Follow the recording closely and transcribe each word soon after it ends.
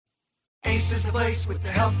Ace is the place with the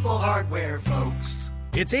helpful hardware, folks.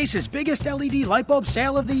 It's Ace's biggest LED light bulb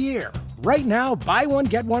sale of the year. Right now, buy one,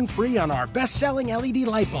 get one free on our best-selling LED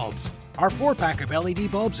light bulbs. Our 4-pack of LED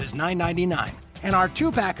bulbs is $9.99, and our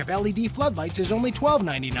 2-pack of LED floodlights is only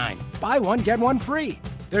 $12.99. Buy one, get one free.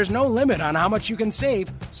 There's no limit on how much you can save,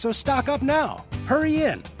 so stock up now. Hurry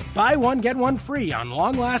in. Buy one, get one free on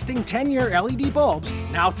long-lasting 10-year LED bulbs,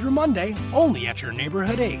 now through Monday, only at your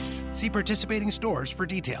neighborhood Ace. See participating stores for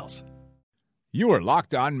details. You are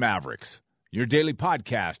Locked On Mavericks, your daily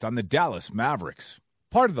podcast on the Dallas Mavericks.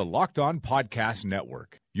 Part of the Locked On Podcast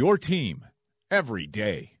Network, your team every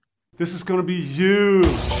day. This is going to be huge.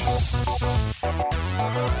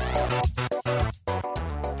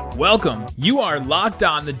 Welcome. You are Locked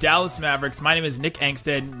On the Dallas Mavericks. My name is Nick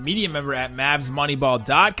Angstead, media member at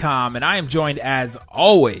MavsMoneyball.com, and I am joined, as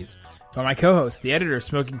always, by my co-host, the editor,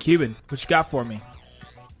 Smoking Cuban. What you got for me?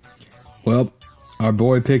 Well, our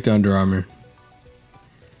boy picked Under Armour.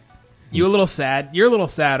 You a little sad? You're a little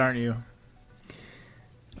sad, aren't you?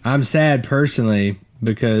 I'm sad personally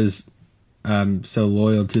because I'm so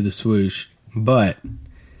loyal to the swoosh, but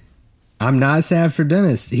I'm not sad for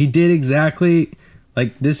Dennis. He did exactly,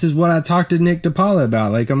 this is what I talked to Nick DePaula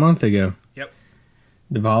about a month ago. Yep.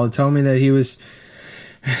 DePaula told me that he was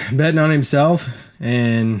betting on himself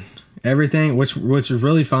and everything, which was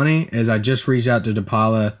really funny is I just reached out to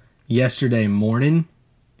DePaula yesterday morning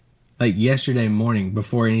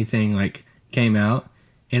before anything came out,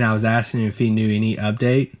 and I was asking him if he knew any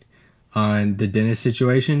update on the Dennis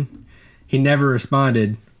situation. He never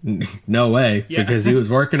responded. No way, because he was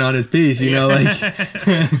working on his piece,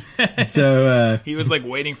 so he was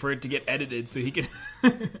waiting for it to get edited so he could,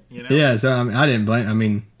 Yeah, so I didn't blame. I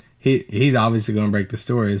mean, he's obviously going to break the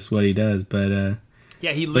story. Is what he does, but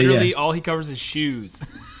yeah, he literally all he covers is shoes.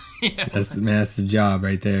 Yeah. That's the job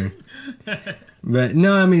right there. But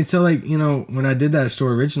no, I mean, so when I did that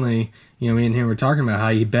story originally, me and him were talking about how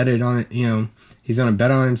he betted on it. He's going to bet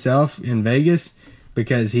on himself in Vegas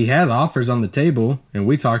because he has offers on the table, and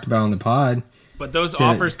we talked about on the pod. But those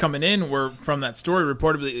offers coming in were from that story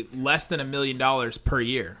reportedly less than $1 million per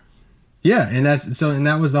year. Yeah, and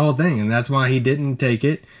that was the whole thing, and that's why he didn't take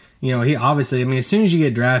it. He obviously, as soon as you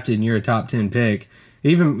get drafted and you're a top 10 pick,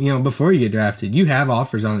 even before you get drafted, you have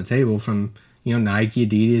offers on the table from Nike,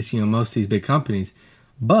 Adidas, most of these big companies.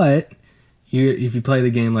 But if you play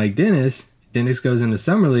the game like Dennis goes into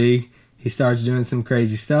Summer League, he starts doing some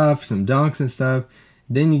crazy stuff, some dunks and stuff.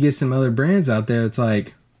 Then you get some other brands out there. It's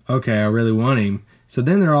like, okay, I really want him. So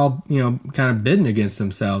then they're all, kind of bidding against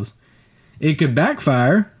themselves. It could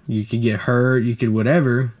backfire. You could get hurt. You could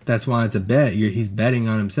whatever. That's why it's a bet. He's betting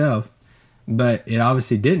on himself. But it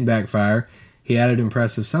obviously didn't backfire. He had an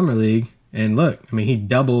impressive Summer League. And look, he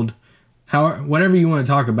doubled. Whatever you want to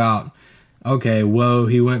talk about. Okay, whoa,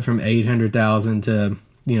 he went from 800,000 to,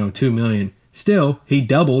 $2 million. Still, he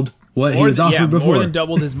doubled what he was offered before. More than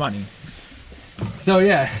doubled his money. So,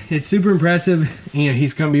 yeah, it's super impressive.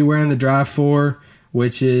 He's going to be wearing the Drive 4,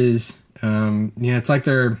 which is, it's like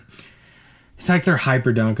their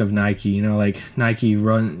hyper dunk of Nike. Nike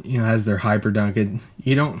has their hyper dunk.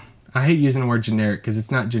 I hate using the word generic because it's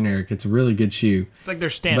not generic. It's a really good shoe. It's like their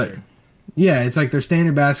standard. But, yeah, it's like their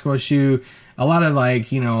standard basketball shoe. A lot of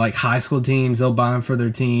high school teams, they'll buy them for their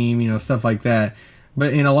team, stuff like that.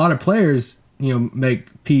 But a lot of players,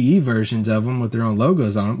 make PE versions of them with their own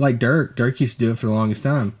logos on them. Like Dirk. Dirk used to do it for the longest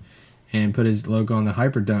time and put his logo on the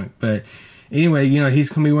Hyperdunk. But anyway, he's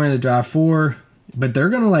going to be wearing the Drive 4, but they're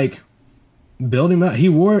going to build him up. He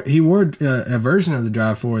wore a version of the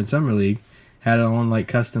Drive 4 in Summer League, had it on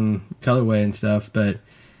custom colorway and stuff, but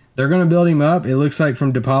they're going to build him up. It looks like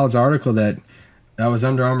from DePaula's article that was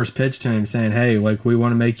Under Armour's pitch to him saying, hey, we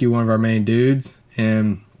want to make you one of our main dudes.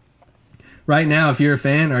 And right now, if you're a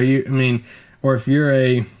fan, or if you're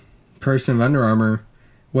a person of Under Armour,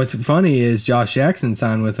 what's funny is Josh Jackson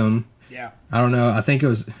signed with them. Yeah. I don't know. I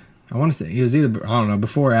want to say it was either, I don't know,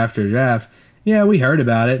 before or after the draft. Yeah, we heard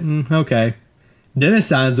about it. Okay. Dennis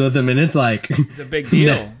signs with them, and it's it's a big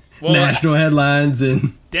deal. National headlines.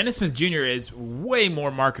 And Dennis Smith Jr. is way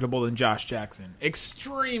more marketable than Josh Jackson.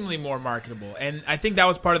 Extremely more marketable. And I think that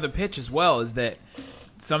was part of the pitch as well, is that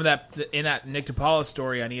some of that, in that Nick DePaula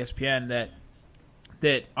story on ESPN,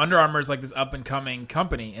 that Under Armour is this up-and-coming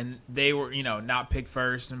company, and they were, not picked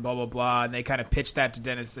first and blah, blah, blah, and they kind of pitched that to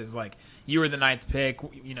Dennis as, you were the 9th pick,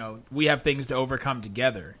 we have things to overcome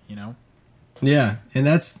together, Yeah, and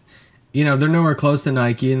that's, they're nowhere close to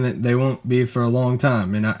Nike, and they won't be for a long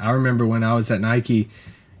time. And I remember when I was at Nike,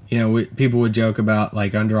 people would joke about,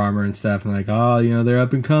 Under Armour and stuff, and they're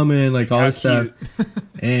up-and-coming, all this stuff.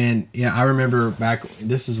 And, I remember back,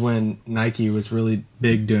 this is when Nike was really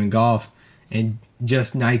big doing golf. and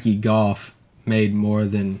just Nike Golf made more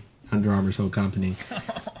than Under Armour's whole company.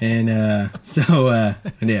 And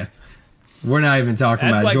yeah, we're not even talking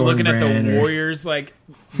That's about like Jordan looking at Brand the or- Warriors, like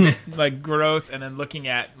gross, and then looking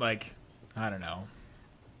at like I don't know,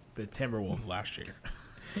 the Timberwolves last year.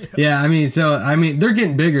 Yeah, I mean, they're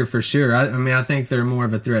getting bigger for sure. I think they're more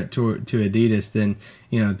of a threat to Adidas than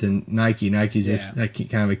Nike. Nike's just like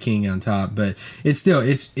kind of a king on top, but it's still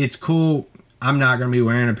it's cool. I'm not gonna be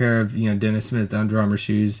wearing a pair of Dennis Smith Under Armour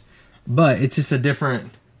shoes, but it's just a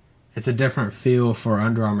different feel for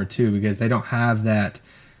Under Armour too, because they don't have that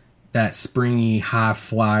springy high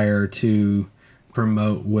flyer to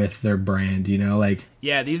promote with their brand.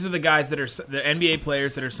 Yeah, these are the guys that are the NBA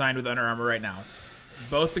players that are signed with Under Armour right now.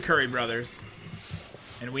 Both the Curry brothers,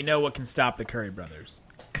 and we know what can stop the Curry brothers.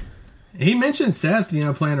 He mentioned Seth,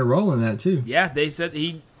 playing a role in that too. Yeah, he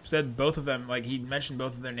said both of them. Like he mentioned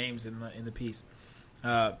both of their names in the piece.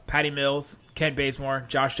 Patty Mills, Kent Bazemore,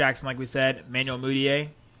 Josh Jackson, like we said, Manuel Mudiay.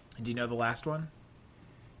 And do you know the last one?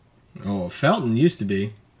 Oh, Felton used to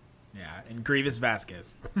be. Yeah, and Grievous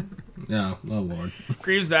Vasquez. Oh Lord.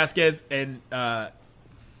 Grievous Vasquez and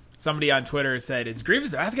somebody on Twitter said, "Is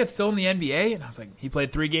Grievous Vasquez still in the NBA?" And I was like, "He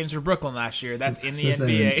played 3 games for Brooklyn last year. That's in the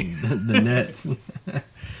NBA. The Nets.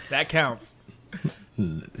 That counts."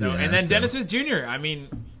 So, and then Dennis Smith Jr. I mean,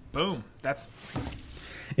 boom. That's.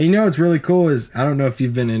 And what's really cool is I don't know if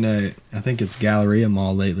you've been in I think it's Galleria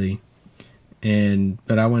Mall lately,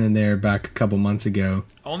 but I went in there back a couple months ago.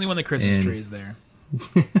 Only when the Christmas tree is there.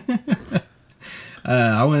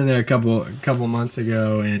 I went in there a couple months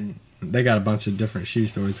ago, and they got a bunch of different shoe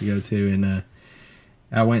stores to go to, and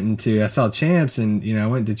I saw Champs, and I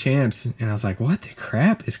went to Champs, and I was like, what the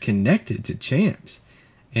crap is connected to Champs?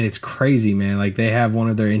 And it's crazy, man. Like they have one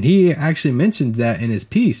of their, and he actually mentioned that in his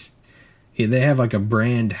piece. They have like a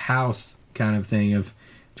brand house kind of thing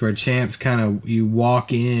to where Champs you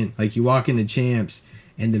walk into Champs,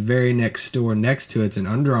 and the very next store next to it's an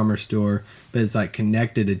Under Armour store, but it's like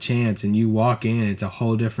connected to Champs, and you walk in, it's a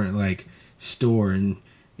whole different like store, and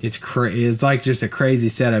it's like just a crazy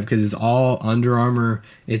setup because it's all Under Armour.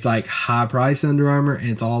 It's like high price Under Armour, and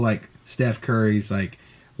it's all like Steph Curry's like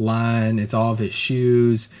line. It's all of his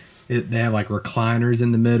shoes. They have like recliners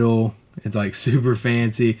in the middle. It's like super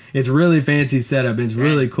fancy. It's really fancy setup. It's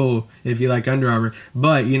really cool if you like Under Armour.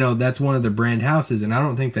 But that's one of the brand houses, and I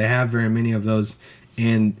don't think they have very many of those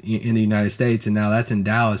in the United States. And now that's in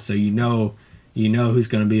Dallas, so you know who's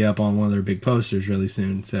going to be up on one of their big posters really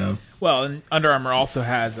soon. So. Well, and Under Armour also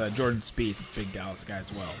has Jordan Spieth, big Dallas guy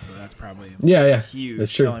as well, so that's probably a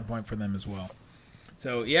huge selling point for them as well.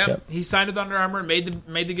 So he signed with Under Armour, made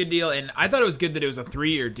the good deal, and I thought it was good that it was a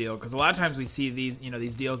 3-year deal because a lot of times we see these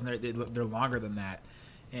deals and they're longer than that.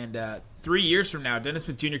 And 3 years from now, Dennis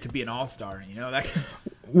Smith Jr. could be an all-star. That.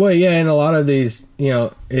 Well, yeah, and a lot of these,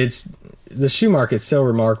 it's the shoe market's so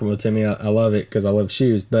remarkable to me. I love it because I love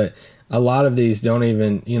shoes, but a lot of these don't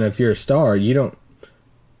even, if you're a star, you don't.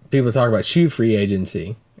 People talk about shoe free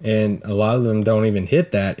agency, and a lot of them don't even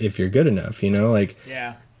hit that if you're good enough,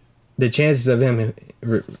 Yeah. The chances of him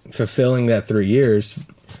fulfilling that 3 years,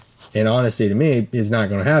 in honesty to me, is not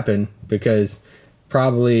going to happen because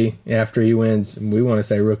probably after he wins, we want to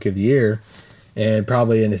say Rookie of the Year, and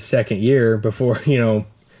probably in his second year before,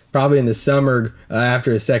 probably in the summer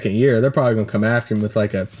after his second year, they're probably going to come after him with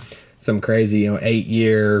like some crazy,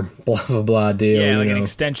 8-year blah blah blah deal. Yeah, like an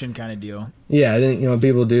extension kind of deal. Yeah, I think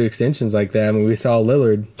people do extensions like that. I mean, we saw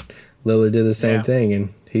Lillard. Lillard did the same thing,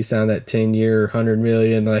 and he signed that 10-year, $100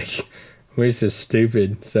 million. Like, we're just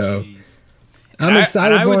stupid. So Jeez. I'm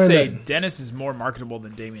excited for him. I would say Dennis is more marketable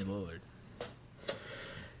than Damian Lillard.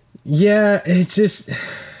 Yeah, it's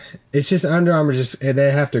just Under Armour.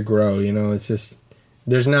 They have to grow. It's just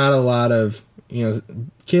there's not a lot of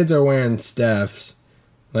kids are wearing Steph's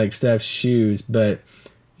shoes, but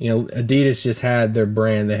Adidas just had their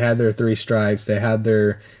brand. They had their 3 stripes. They had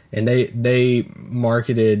and they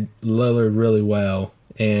marketed Lillard really well,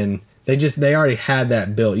 and they already had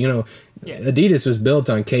that built. Adidas was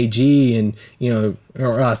built on KG, and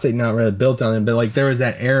or I say not really built on it, but like there was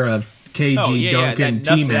that era of KG, Duncan,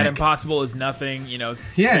 T-Mac. That impossible is nothing. He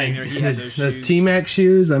has those T-Mac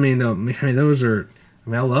shoes. I mean, those are.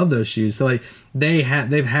 I love those shoes. So like they've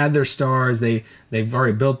had their stars. They've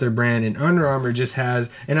already built their brand, and Under Armour just has.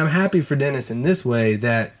 And I'm happy for Dennis in this way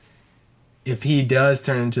that if he does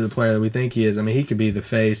turn into the player that we think he is, I mean, he could be the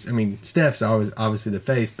face. I mean, Steph's always obviously the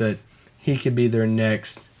face, but he could be their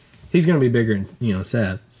next. He's going to be bigger than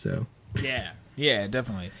Seth. So yeah,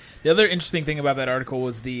 definitely. The other interesting thing about that article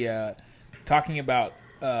was the talking about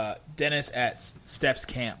Dennis at Steph's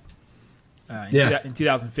camp. in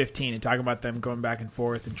 2015 and talking about them going back and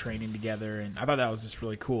forth and training together. And I thought that was just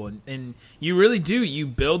really cool. And you really do. You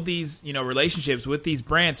build these, relationships with these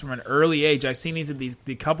brands from an early age. I've seen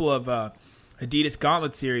the couple of Adidas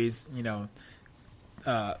Gauntlet series,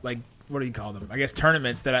 like, what do you call them? I guess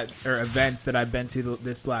tournaments or events that I've been to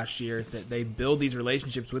this last year, is that they build these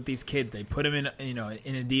relationships with these kids. They put them in, in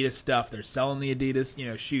Adidas stuff. They're selling the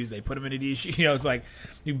Adidas, shoes. They put them in Adidas shoes. It's like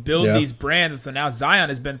you build these brands. And so now Zion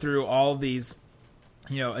has been through all these,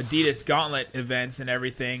 Adidas Gauntlet events and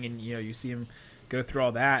everything. And, you see him go through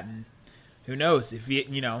all that. And who knows if he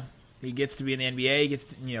gets to be in the NBA, gets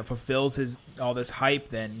to, fulfills all this hype,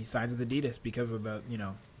 then he signs with Adidas because of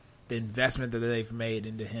the investment that they've made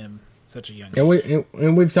into him. Such a young age.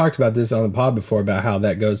 And we've talked about this on the pod before about how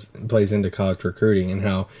that plays into college recruiting, and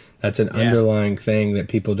how that's an underlying thing that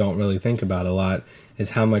people don't really think about a lot, is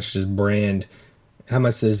how much does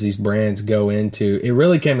these brands go into. It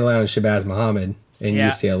really came to light on Shabazz Muhammad in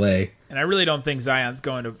UCLA. And I really don't think Zion's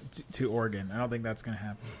going to Oregon. I don't think that's going to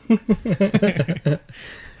happen.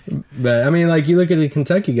 But I mean, like, you look at the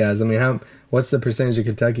Kentucky guys. I mean, what's the percentage of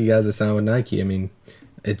Kentucky guys that sign with Nike? I mean,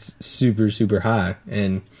 it's super, super high.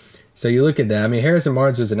 And so you look at that. I mean, Harrison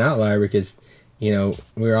Barnes was an outlier because, we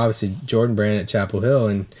were obviously Jordan Brand at Chapel Hill,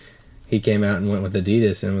 and he came out and went with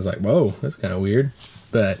Adidas and was like, whoa, that's kind of weird.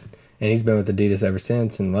 And he's been with Adidas ever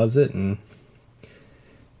since and loves it. And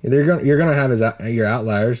you're going to have your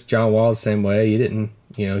outliers. John Wall the same way. He didn't,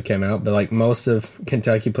 came out. But like most of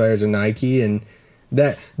Kentucky players are Nike. And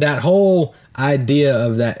that whole idea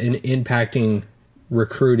of that impacting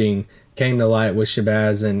recruiting came to light with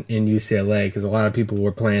Shabazz in UCLA, because a lot of people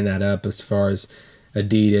were playing that up as far as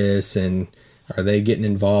Adidas and are they getting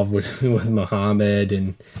involved with Muhammad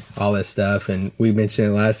and all this stuff. And we mentioned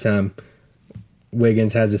it last time.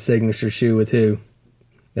 Wiggins has a signature shoe with who?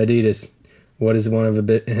 Adidas. What is one of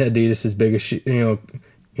Adidas's biggest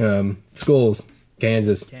schools?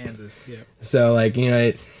 Kansas. Kansas, yeah. So like,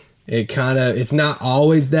 it kind of, it's not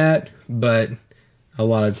always that, but a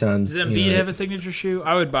lot of times. Does Embiid have a signature shoe?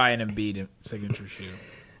 I would buy an Embiid signature shoe.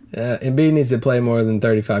 Embiid needs to play more than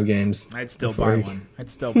 35 games. I'd still buy one.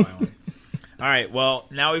 All right, well,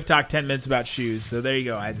 now we've talked 10 minutes about shoes, so there you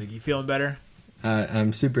go, Isaac. You feeling better?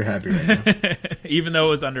 I'm super happy right now. Even though it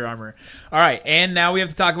was Under Armour. All right, and now we have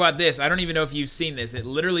to talk about this. I don't even know if you've seen this. It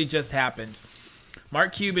literally just happened.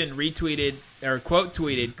 Mark Cuban retweeted, or quote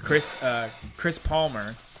tweeted, Chris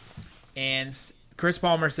Palmer, and Chris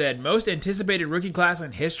Palmer said, most anticipated rookie class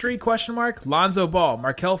in history, ? Lonzo Ball,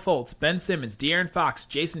 Markelle Fultz, Ben Simmons, De'Aaron Fox,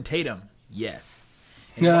 Jason Tatum. Yes.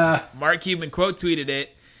 Mark Cuban quote tweeted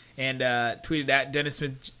it and tweeted at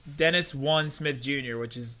Dennis One Smith Jr.,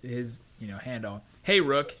 which is his handle. Hey,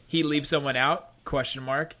 Rook, he leave someone out? ?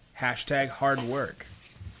 #hard work.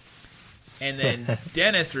 And then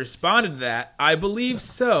Dennis responded to that, I believe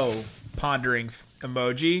so, pondering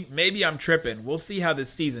emoji. Maybe I'm tripping. We'll see how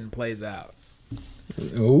this season plays out.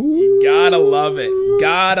 Ooh. You gotta love it.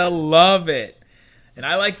 Gotta love it. And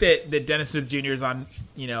I like that Dennis Smith Jr. is on,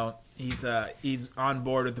 he's on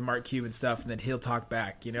board with the Mark Cuban stuff, and then he'll talk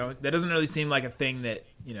back. That doesn't really seem like a thing that,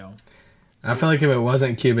 I feel like if it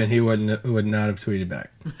wasn't Cuban, he would not have tweeted back.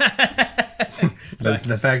 But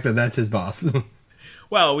the fact that that's his boss.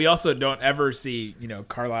 Well, we also don't ever see,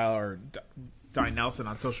 Carlisle or Donnie Nelson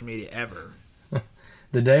on social media ever.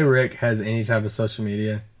 The day Rick has any type of social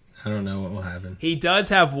media, I don't know what will happen. He does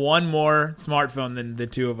have one more smartphone than the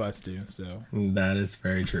two of us do, so. That is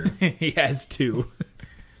very true. He has two.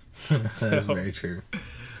 That is very true.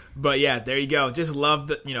 But yeah, there you go. Just love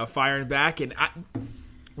the firing back, and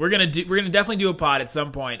we're gonna definitely do a pod at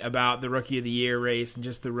some point about the Rookie of the Year race and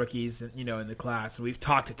just the rookies in the class. We've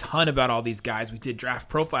talked a ton about all these guys. We did draft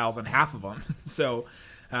profiles on half of them, so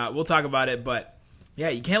we'll talk about it. But yeah,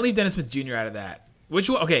 you can't leave Dennis Smith Jr. out of that. Which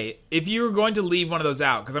one? Okay, if you were going to leave one of those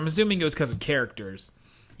out, because I'm assuming it was because of characters,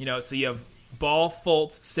 so you have Ball,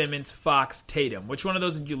 Fultz, Simmons, Fox, Tatum. Which one of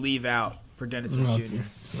those did you leave out for Dennis Smith Jr.?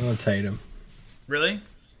 Well, Tatum. Really?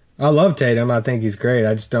 I love Tatum. I think he's great.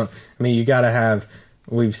 I just don't. I mean, you got to have.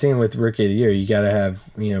 We've seen with Rookie of the Year, you got to have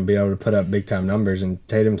be able to put up big time numbers, and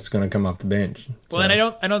Tatum's going to come off the bench. Well, and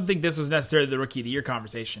I don't think this was necessarily the Rookie of the Year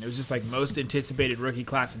conversation. It was just like most anticipated rookie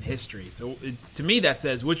class in history. So to me, that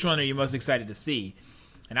says which one are you most excited to see,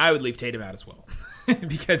 and I would leave Tatum out as well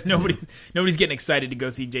because nobody's getting excited to go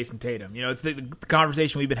see Jason Tatum. It's the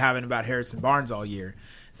conversation we've been having about Harrison Barnes all year.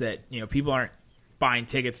 Is that people aren't buying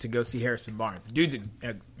tickets to go see Harrison Barnes. The dude's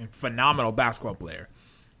a phenomenal basketball player,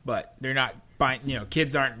 but they're not buying.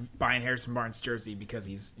 Kids aren't buying Harrison Barnes jersey because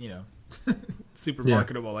he's super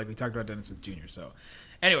marketable, like we talked about Dennis Smith Jr. So,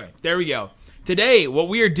 anyway, there we go. Today, what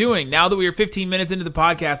we are doing, now that we are 15 minutes into the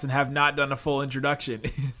podcast and have not done a full introduction,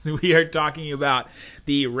 is we are talking about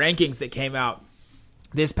the rankings that came out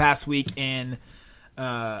this past week. And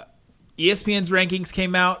ESPN's rankings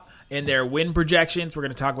came out and their win projections. We're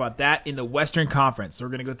going to talk about that in the Western Conference. So we're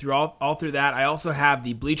going to go through all through that. I also have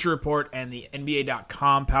the Bleacher Report and the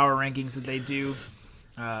NBA.com power rankings that they do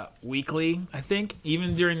weekly, I think,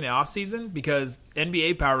 even during the offseason, because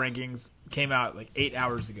NBA power rankings came out like 8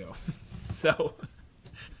 hours ago. So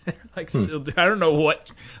they're like still, I don't know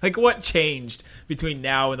what changed between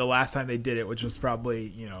now and the last time they did it, which was probably,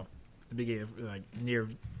 the beginning of like near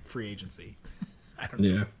free agency. I don't know.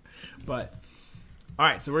 Yeah. But all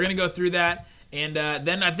right, so we're going to go through that, and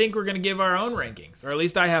then I think we're going to give our own rankings, or at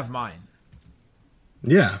least I have mine.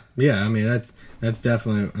 Yeah. I mean, that's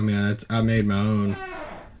definitely. I mean, I made my own.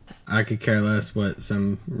 I could care less what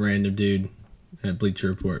some random dude at Bleacher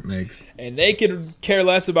Report makes, and they could care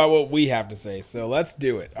less about what we have to say. So let's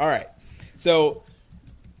do it. All right. So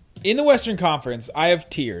in the Western Conference, I have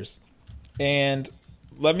tiers, and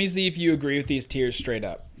let me see if you agree with these tiers straight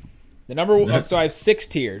up. So I have 6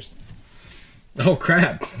 tiers. Oh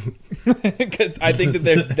crap! Because I think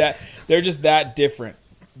that they're just that different.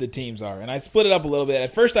 The teams are, and I split it up a little bit.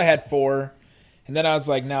 At first, I had 4, and then I was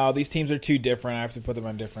like, "No, these teams are too different. I have to put them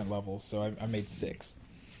on different levels." So I made 6.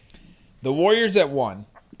 The Warriors at 1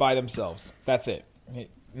 by themselves. That's it.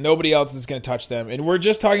 Nobody else is going to touch them, and we're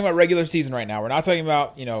just talking about regular season right now. We're not talking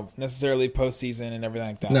about necessarily postseason and everything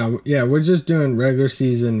like that. No, yeah, we're just doing regular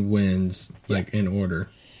season wins in order.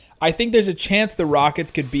 I think there's a chance the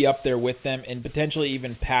Rockets could be up there with them and potentially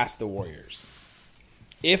even pass the Warriors.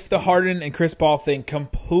 If the Harden and Chris Paul thing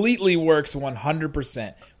completely works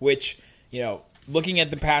 100%, which, looking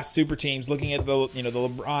at the past super teams, looking at the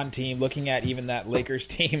LeBron team, looking at even that Lakers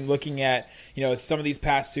team, looking at, some of these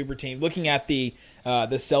past super teams, looking at the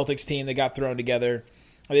Celtics team that got thrown together,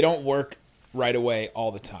 they don't work right away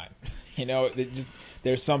all the time.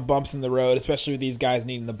 There's some bumps in the road, especially with these guys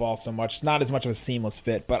needing the ball so much. It's not as much of a seamless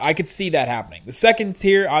fit, but I could see that happening. The second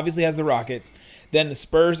tier obviously has the Rockets, then the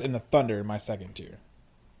Spurs and the Thunder in my second tier.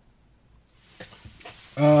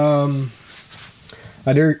 I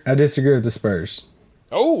disagree with the Spurs.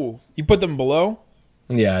 Oh, you put them below?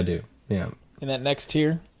 Yeah, I do. Yeah. In that next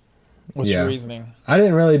tier? What's your reasoning? I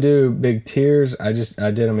didn't really do big tiers. I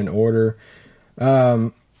did them in order. I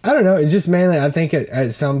don't know. It's just mainly, I think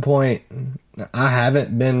at some point, I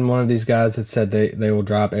haven't been one of these guys that said they will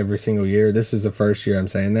drop every single year. This is the first year I'm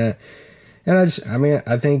saying that. And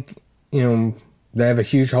I think, they have a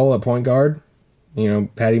huge hole at point guard.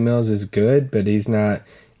 Patty Mills is good, but he's not,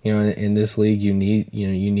 in this league you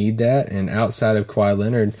need that. And outside of Kawhi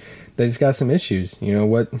Leonard, they just got some issues.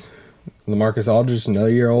 LaMarcus Aldridge,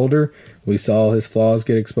 another year older. We saw his flaws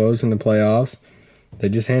get exposed in the playoffs. They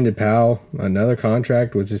just handed Powell another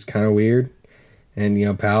contract, which is kind of weird.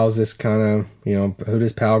 And, Powell's just kind of, who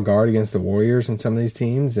does Powell guard against the Warriors and some of these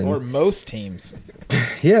teams? Or most teams.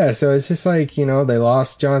 Yeah, so it's just like, they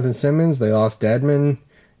lost Jonathan Simmons. They lost Dedmon.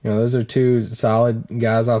 Those are 2 solid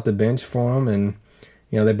guys off the bench for them. And,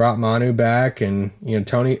 they brought Manu back. And,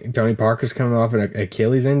 Tony Parker's coming off an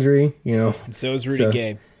Achilles injury, And so is Rudy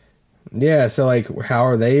Gay. Yeah, so, how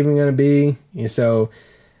are they even going to be? So,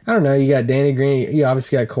 I don't know. You got Danny Green. You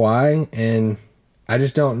obviously got Kawhi. And I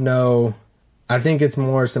just don't know. I think it's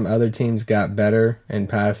more some other teams got better and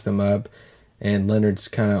passed them up. And Leonard's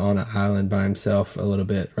kind of on an island by himself a little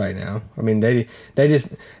bit right now. I mean, they're going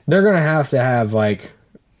to have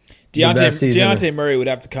Dejounte Murray would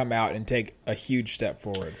have to come out and take a huge step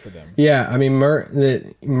forward for them. Yeah, I mean,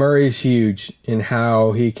 Murray's huge in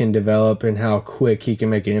how he can develop and how quick he can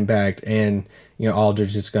make an impact. And,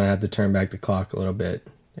 Aldridge is going to have to turn back the clock a little bit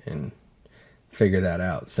and figure that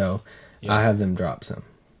out. So yeah. I have them drop some.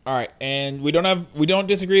 All right, and we don't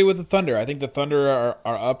disagree with the Thunder. I think the Thunder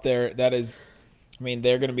are up there. That is,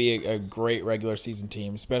 they're going to be a great regular season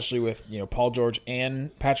team, especially with Paul George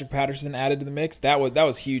and Patrick Patterson added to the mix. That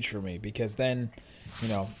was huge for me because then,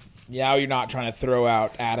 now you're not trying to throw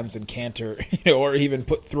out Adams and Cantor, or even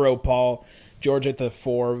throw Paul George at the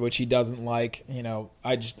 4, which he doesn't like.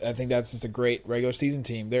 I think that's just a great regular season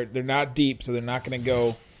team. They're not deep, so they're not going to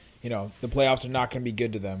go. The playoffs are not going to be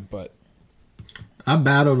good to them, but. I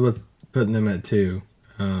battled with putting them at 2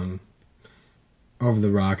 over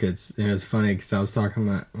the Rockets. And it was funny because I was talking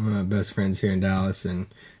to one of my best friends here in Dallas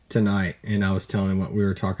tonight, and I was telling him what we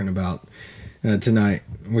were talking about tonight,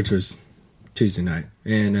 which was Tuesday night.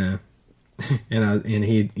 And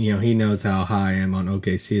he knows how high I am on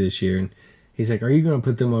OKC this year. And he's like, "Are you going to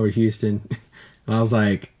put them over Houston?" And I was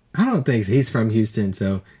like, I don't think he's from Houston,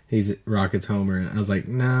 so he's Rockets homer. And I was like,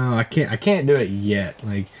 no, I can't do it yet.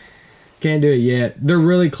 Like, can't do it yet. They're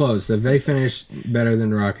really close. If they finish better than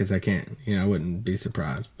the Rockets, I can't. I wouldn't be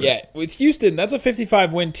surprised. But. Yeah, with Houston, that's a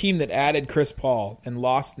 55-win team that added Chris Paul and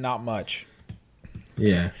lost not much.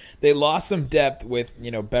 Yeah, they lost some depth with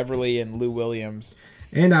Beverly and Lou Williams,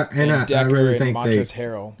 and I really think Montrezl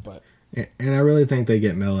Harrell, but I really think they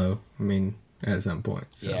get Melo. I mean, at some point,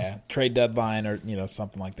 so. Yeah, trade deadline or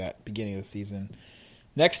something like that, beginning of the season.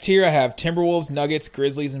 Next tier, I have Timberwolves, Nuggets,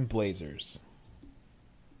 Grizzlies, and Blazers.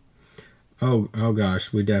 Oh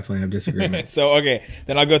gosh, we definitely have disagreements. So okay,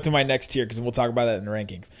 then I'll go through my next tier because we'll talk about that in the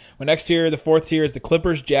rankings. My next tier, the fourth tier, is the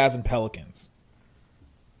Clippers, Jazz, and Pelicans.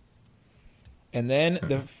 And then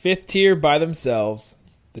the fifth tier by themselves,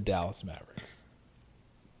 the Dallas Mavericks.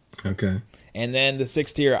 Okay. And then the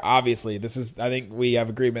sixth tier, obviously, I think we have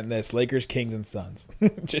agreement in this, Lakers, Kings, and Suns.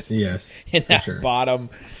 Just yes, in that bottom,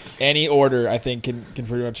 any order I think can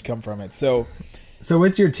pretty much come from it. So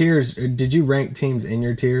with your tiers, did you rank teams in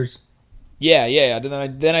your tiers? Yeah.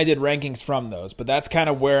 Then I did rankings from those, but that's kind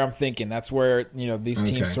of where I'm thinking. That's where these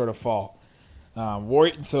teams sort of fall.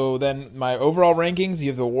 So then my overall rankings, you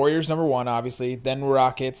have the Warriors number 1, obviously, then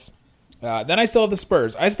Rockets. Then I still have the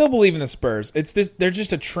Spurs. I still believe in the Spurs. They're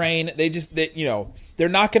just a train. They're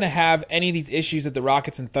not going to have any of these issues that the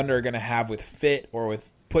Rockets and Thunder are going to have with fit or with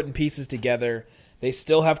putting pieces together. They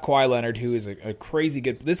still have Kawhi Leonard, who is a crazy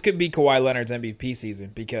good. This could be Kawhi Leonard's MVP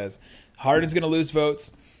season because Harden's going to lose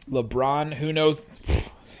votes. LeBron, who knows?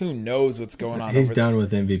 Who knows what's going on? He's done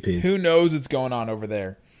with MVPs. Who knows what's going on over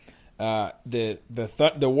there? The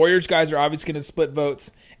Warriors guys are obviously going to split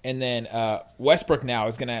votes. And then Westbrook now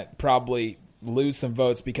is going to probably lose some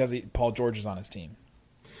votes because Paul George is on his team.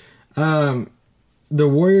 The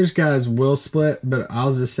Warriors guys will split, but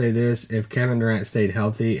I'll just say this. If Kevin Durant stayed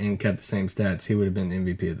healthy and kept the same stats, he would have been the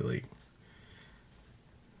MVP of the league.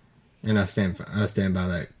 And I stand by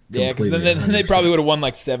that. Yeah, because then they probably would have won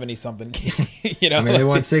like 70-something games. I mean, they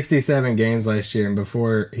won 67 games last year, and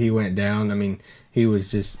before he went down, I mean, he was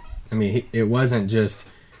just – I mean, it wasn't just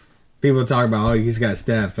 – people talk about, he's got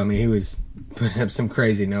Steph. I mean, he was putting up some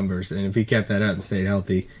crazy numbers, and if he kept that up and stayed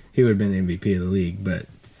healthy, he would have been the MVP of the league. But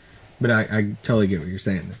I totally get what you're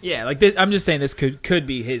saying there. Yeah, like I'm just saying this could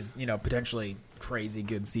be his potentially crazy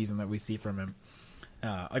good season that we see from him.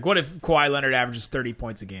 Like what if Kawhi Leonard averages 30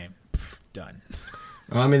 points a game? Done.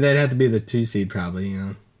 Well, I mean, they'd have to be the 2 seed probably,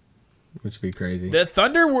 which would be crazy. The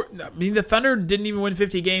Thunder didn't even win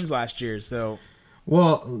 50 games last year, so.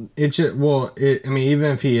 Well, I mean,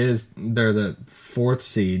 even if they're the 4th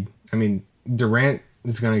seed. I mean, Durant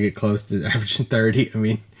is going to get close to averaging 30. I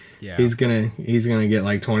mean, yeah. he's gonna get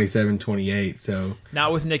like 27, 28. So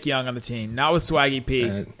not with Nick Young on the team, not with Swaggy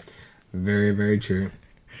P. Very, very true.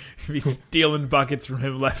 Be stealing buckets from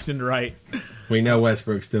him left and right. We know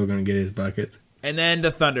Westbrook's still going to get his buckets. And then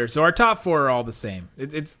the Thunder. So our top 4 are all the same.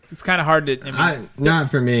 It's kind of hard to. Not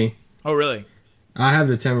for me. Oh, really? I have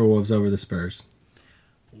the Timberwolves over the Spurs.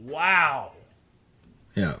 Wow.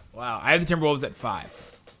 Yeah. Wow. I have the Timberwolves at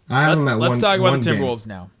 5. I have them at 1. Let's talk about the Timberwolves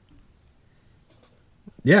now.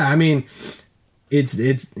 Yeah, I mean,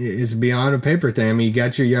 it's beyond a paper thing. I mean, you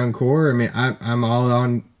got your young core. I mean, I'm all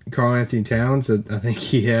on Karl Anthony Towns. I think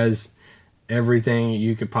he has everything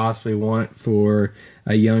you could possibly want for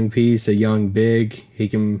a young piece, a young big. He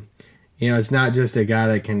can, it's not just a guy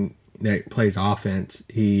that plays offense.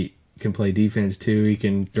 He can play defense too. He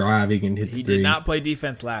can drive. He can hit the 3. He did not play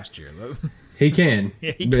defense last year. He can.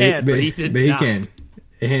 Yeah, he can, but he did not. He can.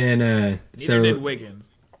 And neither did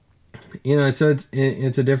Wiggins. So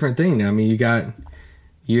it's a different thing now. I mean,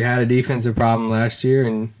 you had a defensive problem last year,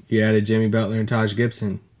 and you added Jimmy Butler and Taj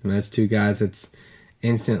Gibson. I mean, that's 2 guys that's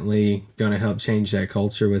instantly going to help change that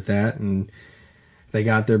culture with that. And they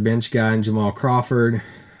got their bench guy in Jamal Crawford.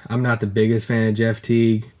 I'm not the biggest fan of Jeff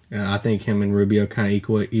Teague. I think him and Rubio kind of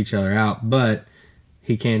equal each other out, but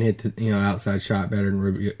he can hit the outside shot better than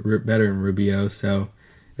Rubio. So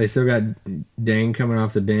they still got Dane coming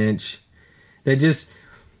off the bench.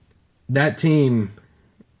 That team,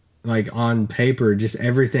 like on paper, just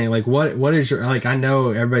everything. Like what is your, like, I know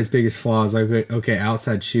everybody's biggest flaw is like, okay,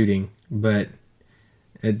 outside shooting, but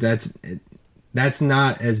that's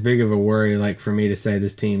not as big of a worry, like, for me to say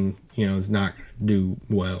this team, is not going to do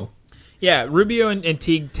well. Yeah, Rubio and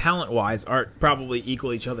Teague, talent-wise, are probably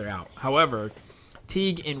equal each other out. However,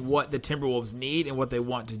 Teague, in what the Timberwolves need and what they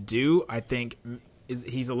want to do, I think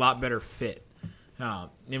he's a lot better fit. And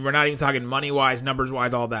we're not even talking money-wise,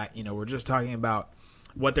 numbers-wise, all that. We're just talking about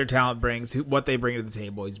what their talent brings, what they bring to the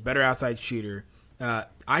table. He's a better outside shooter.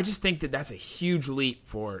 I just think that that's a huge leap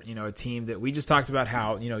for, a team that we just talked about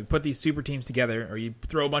how, you put these super teams together or you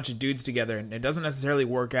throw a bunch of dudes together and it doesn't necessarily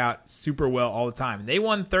work out super well all the time. And they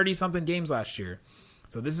won 30-something games last year.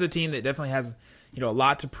 So this is a team that definitely has, a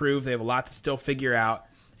lot to prove. They have a lot to still figure out.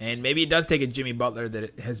 And maybe it does take a Jimmy Butler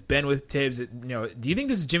that has been with Tibbs. Do you think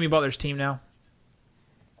this is Jimmy Butler's team now?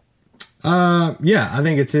 Yeah, I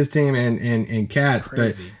think it's his team and Cat's,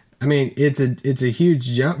 but I mean, it's a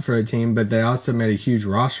huge jump for a team, but they also made a huge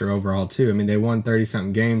roster overall too. I mean, they won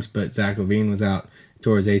 30-something games, but Zach LaVine was out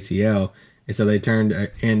towards ACL, and so they turned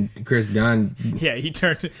and Chris Dunn. Yeah, he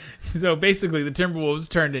turned. So basically, the Timberwolves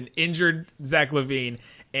turned an injured Zach LaVine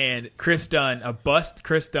and Chris Dunn, a bust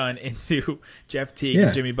Chris Dunn, into Jeff Teague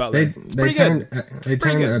and Jimmy Butler. They turned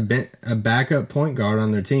a backup point guard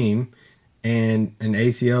on their team and an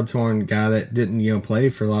ACL torn guy that didn't play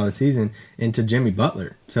for a lot of the season into Jimmy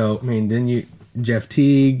Butler. So I mean, then Jeff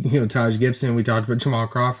Teague, Taj Gibson. We talked about Jamal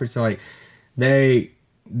Crawford. So like they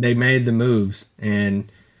made the moves,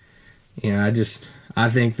 and I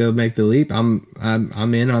think they'll make the leap. I'm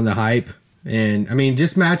in on the hype, and I mean,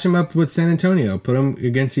 just match them up with San Antonio, put them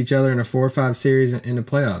against each other in a 4 or 5 series in the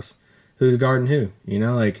playoffs. Who's guarding who?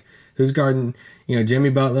 Who's guarding? Jimmy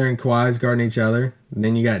Butler and Kawhi's guarding each other. And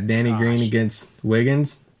then you got Danny Green against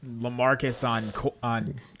Wiggins. LaMarcus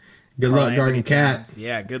on. Good luck guarding Cat.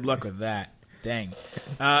 Yeah, good luck with that. Dang.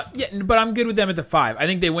 But I'm good with them at the 5. I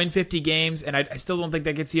think they win 50 games, and I still don't think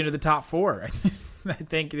that gets you into the top 4. I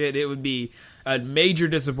think that it would be a major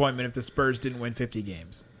disappointment if the Spurs didn't win 50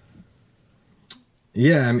 games.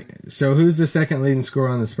 Yeah, I mean, so who's the second leading scorer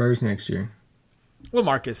on the Spurs next year?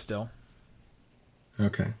 LaMarcus still.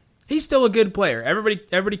 Okay. He's still a good player.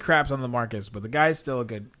 Everybody craps on LaMarcus, but the guy's still a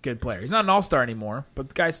good player. He's not an all-star anymore, but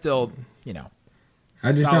the guy's still,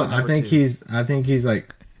 I just don't. I think he's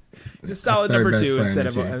like a solid number 2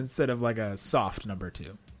 instead of like a soft number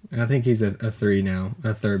 2. I think he's a 3 now,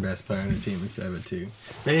 a third best player on the team instead of a 2.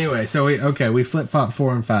 But anyway, so we flip-flop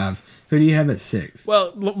 4 and 5. Who do you have at 6?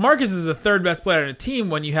 Well, Marcus is the third best player on a team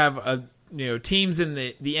when you have teams in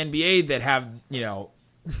the NBA that have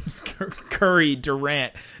Curry,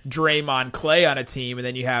 Durant, Draymond, Clay on a team, and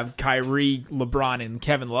then you have Kyrie, LeBron, and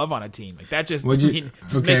Kevin Love on a team. Like that just makes him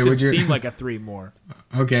seem like a 3 more.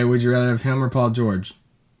 Okay, would you rather have him or Paul George?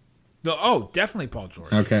 Definitely Paul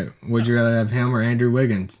George. Okay, would you rather have him or Andrew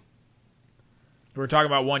Wiggins? We're talking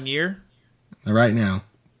about 1 year? Right now.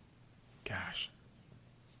 Gosh.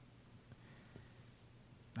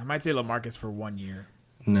 I might say LaMarcus for 1 year.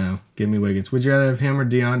 No, give me Wiggins. Would you rather have him or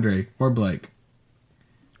DeAndre or Blake?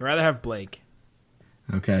 I'd rather have Blake.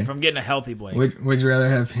 Okay. If I'm getting a healthy Blake. Would you rather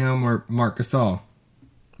have him or Marc Gasol?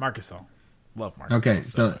 Marc Gasol. Love Marc Okay, Gasol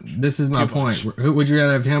so this is my point. Who would you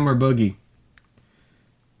rather have him or Boogie?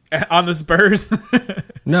 On the Spurs?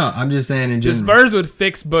 No, I'm just saying in general. The Spurs would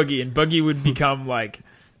fix Boogie, and Boogie would become like,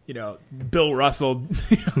 Bill Russell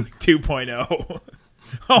 2.0.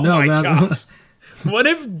 My gosh. What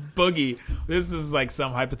if Boogie, this is like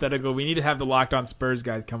some hypothetical, we need to have the Locked On Spurs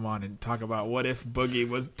guys come on and talk about what if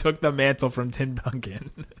Boogie took the mantle from Tim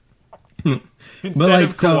Duncan instead of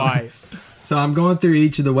Kawhi. So I'm going through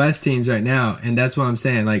each of the West teams right now, and that's what I'm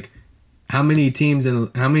saying. Like, how many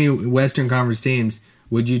Western Conference teams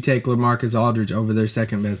would you take LaMarcus Aldridge over their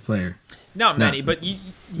second best player? Not many, but you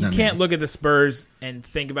can't look at the Spurs and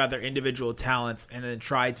think about their individual talents and then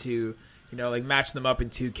try to match them up in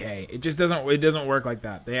 2K. It just doesn't work like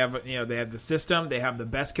that. They have the system, they have the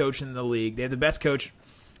best coach in the league, they have the best coach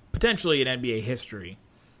potentially in NBA history,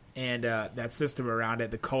 and that system around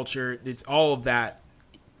it, the culture, it's all of that.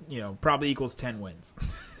 Probably equals 10 wins.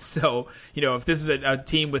 So if this is a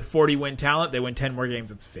team with 40 win talent, they win 10 more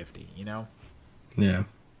games. It's 50. Yeah.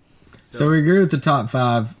 So we agree with the top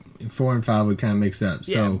 5. 4 and 5 we kind of mix up.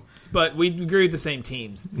 Yeah, so, but we agree with the same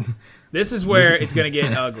teams. This is where it's going to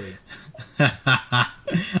get ugly.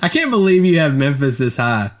 I can't believe you have Memphis this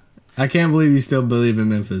high. I can't believe you still believe in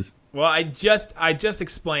Memphis. Well, I just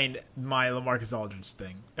explained my LaMarcus Aldridge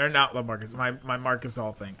thing, or not LaMarcus, my Marc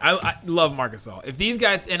Gasol thing. I love Marc Gasol. If these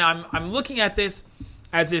guys, and I'm looking at this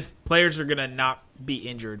as if players are gonna not be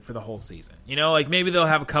injured for the whole season. Like maybe they'll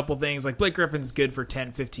have a couple things. Like Blake Griffin's good for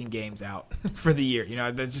 10, 15 games out for the year.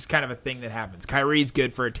 That's just kind of a thing that happens. Kyrie's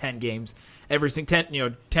good for 10 games every 10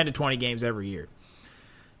 to 20 games every year.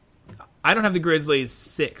 I don't have the Grizzlies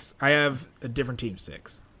 6. I have a different team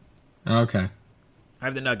 6. Okay. I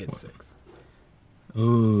have the Nuggets 6.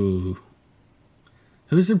 Ooh.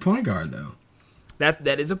 Who's their point guard though?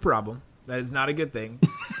 That is a problem. That is not a good thing.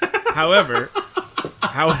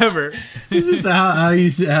 However, this is how you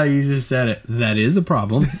just said it. That is a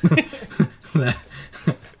problem.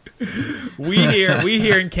 we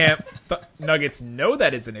here in camp Nuggets know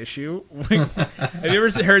that is an issue. Have you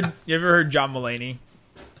ever heard John Mulaney?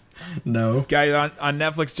 No. Guy on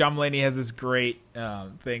Netflix, John Mulaney has this great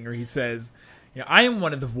thing where he says, I am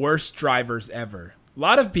one of the worst drivers ever. A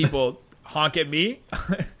lot of people honk at me,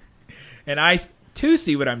 and I too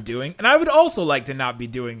see what I'm doing, and I would also like to not be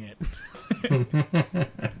doing it.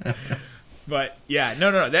 But yeah,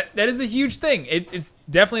 no, that is a huge thing. It's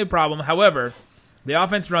definitely a problem. However, the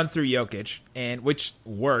offense runs through Jokic, and which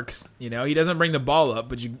works. He doesn't bring the ball up,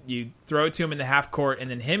 but you throw it to him in the half court, and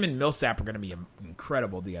then him and Millsap are going to be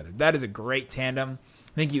incredible together. That is a great tandem.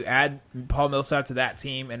 I think you add Paul Millsap to that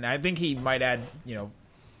team, and I think he might add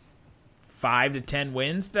 5 to 10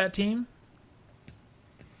 wins to that team.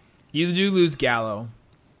 You do lose Gallo.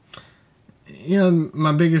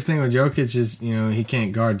 My biggest thing with Jokic is he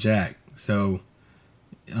can't guard Jack. So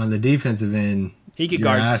on the defensive end, he could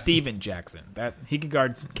guard Steven Jackson. He could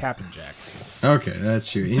guard Captain Jack. Okay,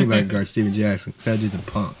 that's true. Anybody can guard Steven Jackson because that dude's a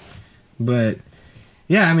punk. But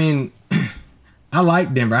yeah, I mean, I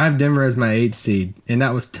like Denver. I have Denver as my 8th seed, and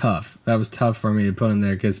that was tough. That was tough for me to put them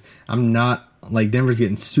there because I'm not Denver's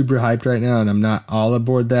getting super hyped right now, and I'm not all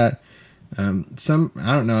aboard that. I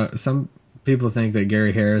don't know. Some people think that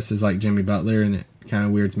Gary Harris is like Jimmy Butler, and it kind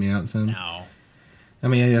of weirds me out some. No. I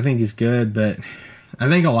mean, I think he's good, but I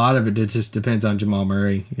think a lot of it just depends on Jamal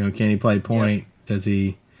Murray. Can he play point? Yep. Does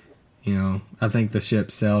he, I think the ship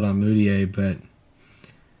sailed on Moutier, but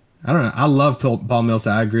I don't know. I love Paul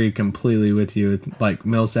Millsap. I agree completely with you. Like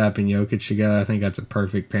Millsap and Jokic together, I think that's a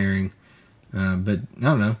perfect pairing. But I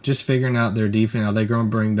don't know. Just figuring out their defense. Are they going to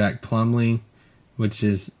bring back Plumlee, which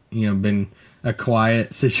has, been a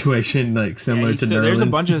quiet situation, similar to Nerlens? There's a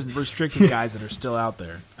bunch of restricted guys that are still out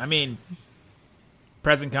there. I mean,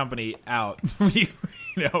 present company out. we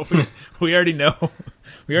already know.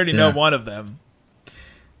 We already know one of them.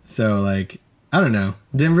 So I don't know.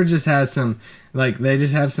 Denver just has some they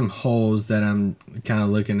just have some holes that I'm kind of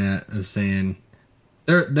looking at of saying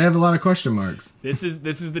they have a lot of question marks. This is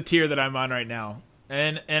the tier that I'm on right now,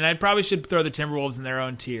 and I probably should throw the Timberwolves in their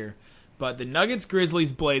own tier, but the Nuggets,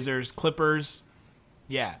 Grizzlies, Blazers, Clippers,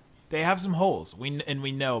 yeah. They have some holes. We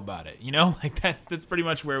know about it. That's pretty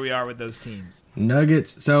much where we are with those teams.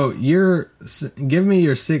 Nuggets. So give me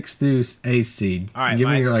your 6th through 8th seed. All right. Give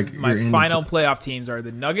me your final playoff teams are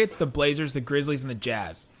the Nuggets, the Blazers, the Grizzlies, and the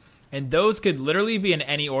Jazz. And those could literally be in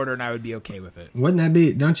any order, and I would be okay with it. Wouldn't that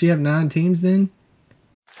be? Don't you have 9 teams then?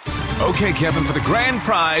 Okay, Kevin, for the grand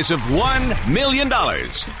prize of $1 million,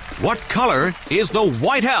 what color is the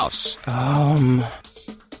White House?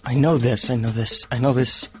 I know this.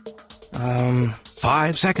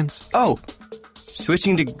 5 seconds. Oh,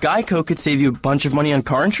 switching to Geico could save you a bunch of money on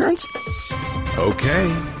car insurance?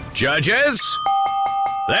 Okay. Judges?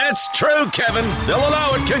 That's true, Kevin. They'll allow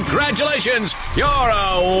it. Congratulations. You're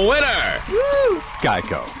a winner. Woo!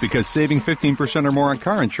 Geico, because saving 15% or more on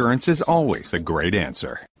car insurance is always a great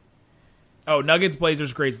answer. Oh, Nuggets,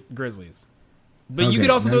 Blazers, Grizzlies. But you could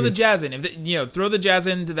also throw the Jazz in. Throw the Jazz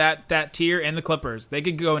into that tier and the Clippers. They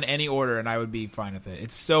could go in any order, and I would be fine with it.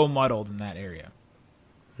 It's so muddled in that area.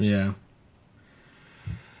 Yeah.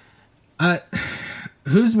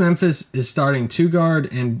 Who's Memphis is starting 2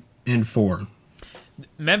 guard and 4?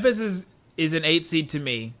 Memphis is an 8 seed to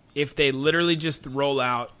me if they literally just roll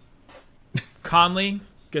out Conley,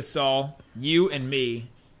 Gasol, you, and me.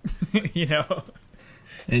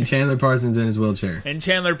 And Chandler Parsons in his wheelchair. And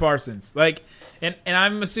Chandler Parsons. And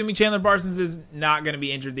I'm assuming Chandler Parsons is not going to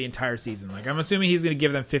be injured the entire season. I'm assuming he's going to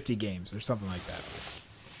give them 50 games or something like that.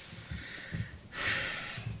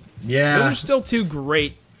 Yeah. Those are still 2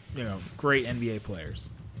 great NBA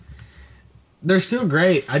players. They're still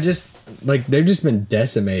great. I just, they've just been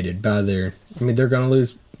decimated by they're going to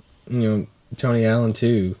lose, Tony Allen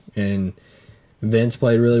too. And Vince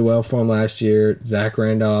played really well for him last year. Zach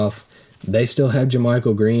Randolph. They still have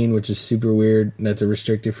JaMychal Green, which is super weird. That's a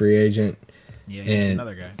restricted free agent. Yeah, he's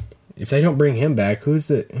another guy. If they don't bring him back, who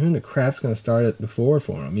in the crap's going to start at the 4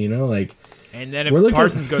 for him? And then if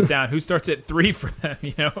Parsons goes down, who starts at 3 for them?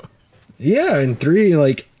 Yeah, and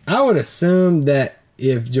 3. I would assume that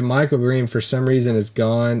if JaMychal Green for some reason is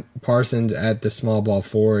gone, Parsons at the small ball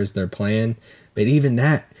 4 is their plan. But even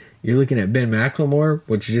that, you're looking at Ben McLemore,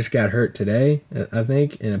 which just got hurt today, I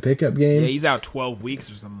think, in a pickup game. Yeah, he's out 12 weeks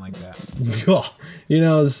or something like that.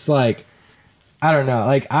 It's I don't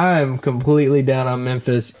know. I'm completely down on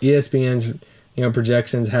Memphis. ESPN's,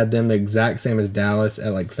 projections had them the exact same as Dallas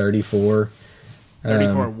at 34.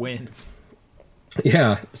 34 wins.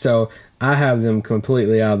 Yeah, so I have them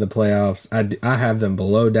completely out of the playoffs. I have them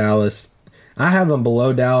below Dallas. I have them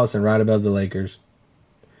below Dallas and right above the Lakers.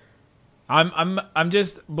 I'm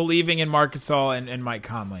just believing in Marc Gasol and Mike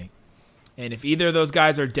Conley. And if either of those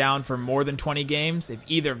guys are down for more than 20 games, if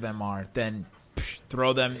either of them are, then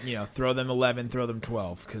throw them 11, throw them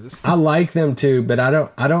 12. Cause I like them too, but I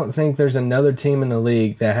don't think there's another team in the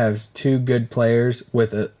league that has two good players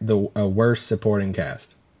with a worse supporting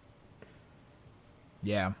cast.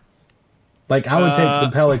 Yeah. Like I would take the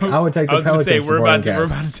Pelicans. I would take the Pelicans. We're about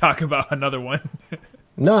to talk about another one.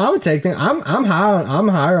 No, I would take them. I'm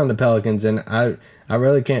higher on the Pelicans, and I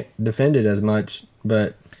really can't defend it as much,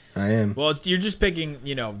 but I am. Well, you're just picking.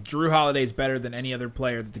 Drew Holiday's better than any other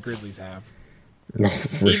player that the Grizzlies have. No,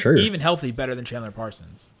 for sure. Even healthy, better than Chandler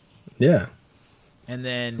Parsons. Yeah. And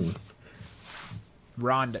then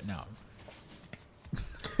Rondo. No.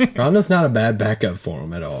 Rondo's not a bad backup for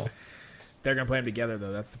him at all. They're gonna play them together,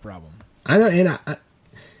 though. That's the problem. I know, and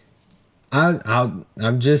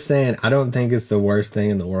I'm just saying I don't think it's the worst thing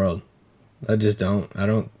in the world. I just don't. I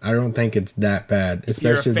don't think it's that bad.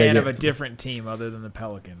 Especially You're a fan of a different team other than the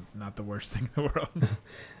Pelicans. Not the worst thing in the world.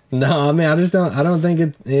 No, I mean I don't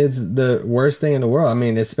think it's the worst thing in the world. I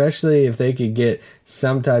mean, especially if they could get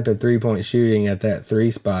some type of 3-point shooting at that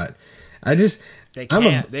 3 spot. They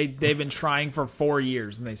can't. They've been trying for 4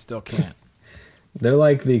 years and they still can't. They're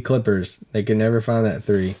like the Clippers. They can never find that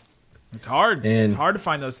 3. It's hard. It's hard to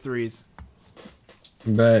find those threes.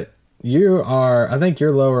 But I think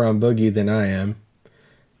you're lower on Boogie than I am.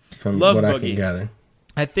 From Love what Boogie. I can gather.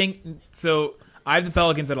 I think so. I have the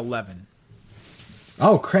Pelicans at 11.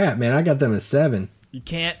 Oh crap, man! I got them at 7. You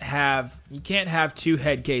can't have 2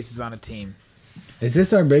 head cases on a team. Is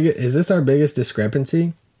this our biggest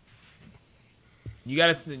discrepancy? You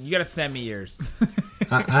gotta send me yours.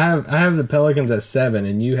 I have the Pelicans at 7,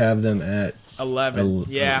 and you have them at 11.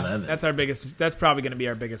 11. That's our biggest. That's probably going to be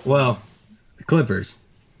our biggest. Well, the Clippers.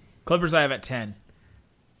 Clippers, I have at 10.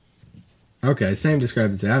 Okay, same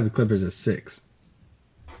discrepancy. I have the Clippers at 6.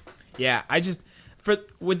 Yeah,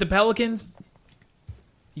 with the Pelicans,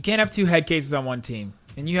 you can't have 2 head cases on one team,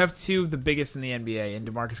 and you have 2 of the biggest in the NBA, in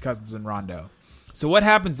DeMarcus Cousins and Rondo. So what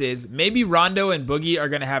happens is maybe Rondo and Boogie are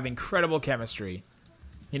going to have incredible chemistry.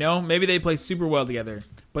 Maybe they play super well together.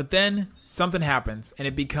 But then something happens, and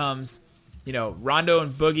it becomes, Rondo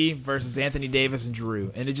and Boogie versus Anthony Davis and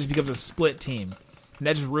Drew. And it just becomes a split team. And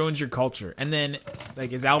that just ruins your culture. And then,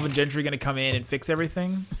 is Alvin Gentry going to come in and fix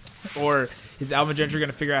everything? Or is Alvin Gentry going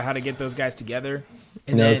to figure out how to get those guys together?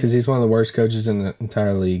 No, because he's one of the worst coaches in the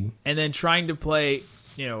entire league. And then trying to play,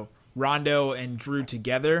 Rondo and Drew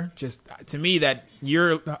together, just to me, that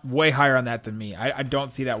you're way higher on that than me. I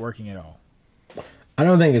don't see that working at all. I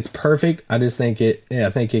don't think it's perfect. I just think I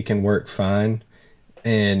think it can work fine,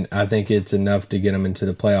 and I think it's enough to get them into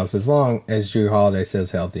the playoffs as long as Drew Holiday stays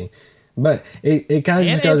healthy. But it kind of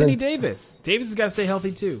just goes Anthony Davis. Davis has got to stay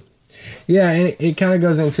healthy too. Yeah, and it kind of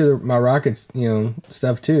goes into my Rockets,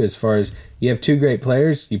 stuff too. As far as you have 2 great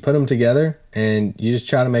players, you put them together, and you just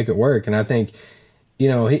try to make it work. And I think,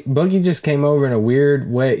 Boogie just came over in a weird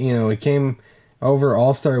way. He came over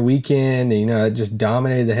All-Star Weekend, and, it just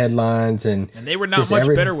dominated the headlines. And they were not much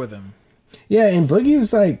better with him. Yeah, and Boogie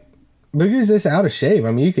was this out of shape.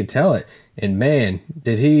 I mean, you could tell it. And, man,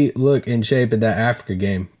 did he look in shape at that Africa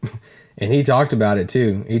game. And he talked about it,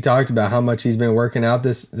 too. He talked about how much he's been working out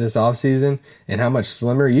this offseason and how much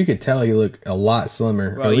slimmer. You could tell he looked a lot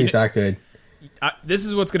slimmer, or at least I could. This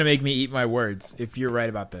is what's going to make me eat my words, if you're right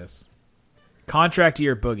about this. Contract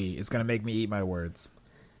year Boogie is going to make me eat my words.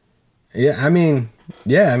 Yeah, I mean,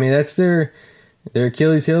 that's their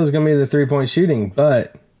Achilles heel is going to be the 3-point shooting,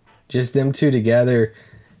 but just them 2 together,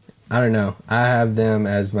 I don't know. I have them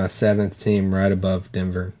as my 7th team right above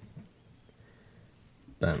Denver.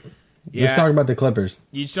 But let's talk about the Clippers.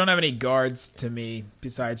 You just don't have any guards to me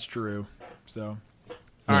besides Drew. So,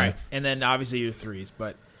 all right. And then obviously your 3s.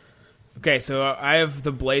 But, okay, so I have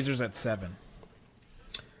the Blazers at 7.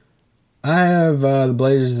 I have the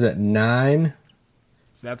Blazers at 9.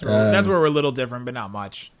 So that's where we're a little different, but not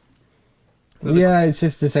much. So it's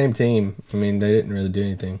just the same team. I mean, they didn't really do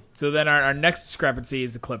anything. So then our next discrepancy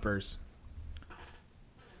is the Clippers.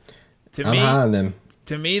 I'm high on them.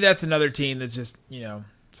 To me, that's another team that's just,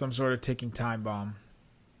 some sort of ticking time bomb.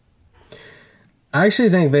 I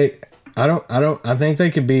actually think I think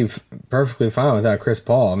they could be perfectly fine without Chris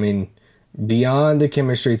Paul. I mean, beyond the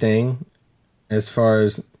chemistry thing, as far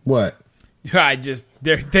as what?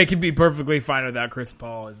 They could be perfectly fine without Chris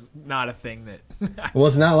Paul. Is not a thing that. Well,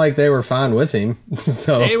 it's not like they were fine with him.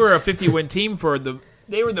 So they were a 50-win team for the.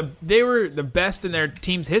 They were the best in their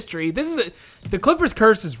team's history. The Clippers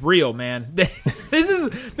curse is real, man. This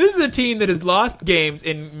is a team that has lost games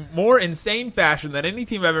in more insane fashion than any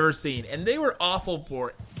team I've ever seen, and they were awful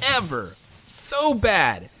forever. So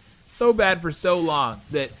bad for so long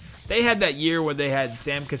that they had that year where they had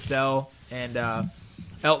Sam Cassell and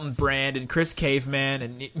Elton Brand and Chris Caveman,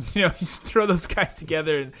 and you just throw those guys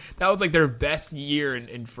together, and that was like their best year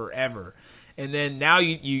in forever. And then now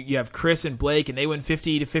you have Chris and Blake, and they win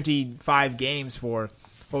 50 to 55 games for,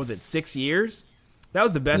 6 years? That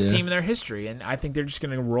was the best team in their history, and I think they're just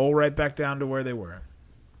going to roll right back down to where they were.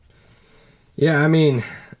 Yeah, I mean,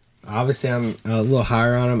 obviously I'm a little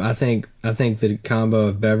higher on them. I think the combo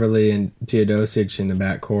of Beverly and Teodosic in the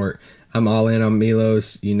backcourt, I'm all in on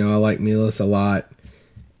Milos. I like Milos a lot.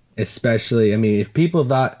 Especially, I mean, if people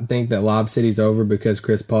think that Lob City's over because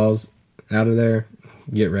Chris Paul's out of there,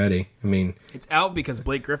 get ready. I mean, it's out because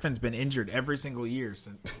Blake Griffin's been injured every single year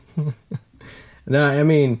since. No, I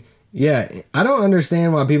mean, yeah, I don't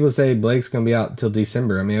understand why people say Blake's going to be out till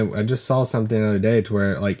December. I mean, I just saw something the other day to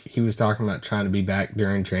where, like, he was talking about trying to be back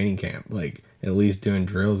during training camp, like, at least doing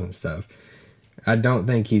drills and stuff. I don't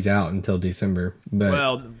think he's out until December. But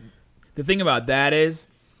well, the thing about that is,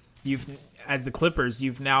 as the Clippers,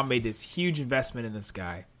 you've now made this huge investment in this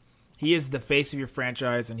guy. He is the face of your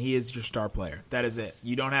franchise, and he is your star player. That is it.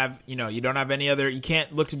 You don't have any other. You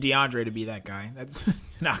can't look to DeAndre to be that guy.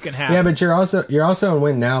 That's not going to happen. Yeah, but you're also in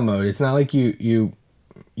win now mode. It's not like you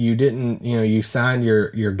didn't you signed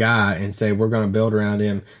your guy and say we're going to build around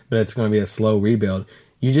him, but it's going to be a slow rebuild.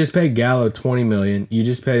 You just paid Gallo $20 million. You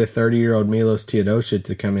just paid a 30-year-old Milos Teodosic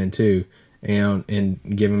to come in too, and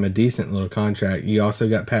give him a decent little contract. You also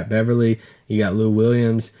got Pat Beverly. You got Lou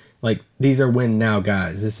Williams. Like, these are win now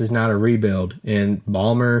guys. This is not a rebuild. And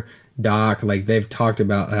Ballmer, Doc, like, they've talked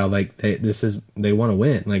about how like they want to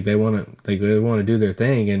win. Like, they want to do their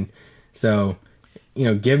thing. And so,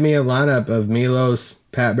 give me a lineup of Milos,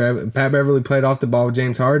 Pat Beverly played off the ball with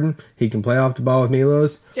James Harden. He can play off the ball with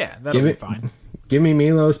Milos. Yeah, that'll be fine. Give me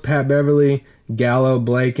Milos, Pat Beverly, Gallo,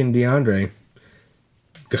 Blake, and DeAndre.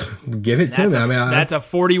 Give it to me. I mean, that's a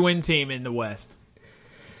 40-win team in the West.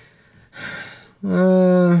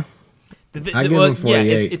 I give them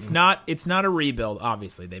 48. Yeah, it's not a rebuild.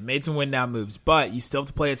 Obviously, they made some win now moves, but you still have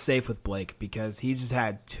to play it safe with Blake because he's just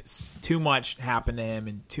had too much happen to him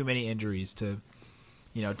and too many injuries to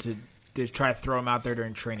try to throw him out there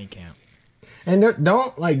during training camp. And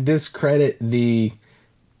don't like discredit the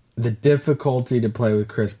difficulty to play with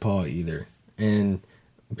Chris Paul either. And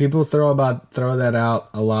people throw that out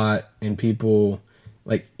a lot, and people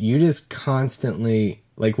like you just constantly.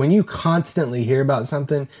 Like, when you constantly hear about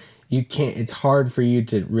something, it's hard for you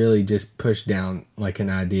to really just push down, like,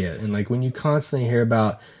 an idea. And, like, when you constantly hear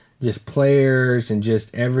about just players and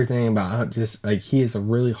just everything about how just, like, he is a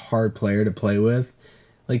really hard player to play with,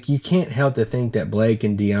 like, you can't help to think that Blake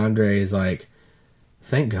and DeAndre is, like,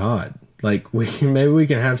 thank God. Like, maybe we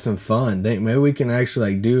can have some fun. Maybe we can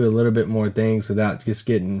actually, like, do a little bit more things without just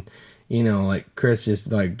getting, like, Chris just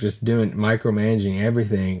doing micromanaging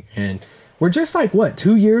everything. And we're just like,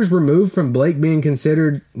 2 years removed from Blake being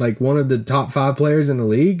considered like one of the top 5 players in the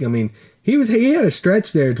league. I mean, he had a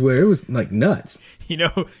stretch there to where it was like nuts. You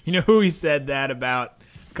know who he said that about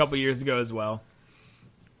a couple years ago as well?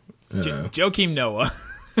 Joakim Noah.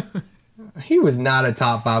 He was not a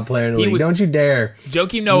top 5 player in the league. Don't you dare.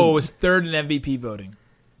 Joakim Noah was third in MVP voting.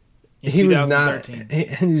 He was not.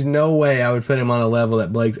 There's no way I would put him on a level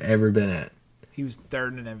that Blake's ever been at. He was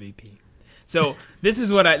third in MVP. So this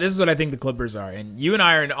is what I think the Clippers are, and you and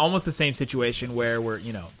I are in almost the same situation where we're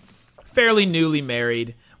fairly newly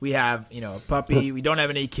married. We have a puppy. We don't have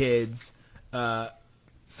any kids.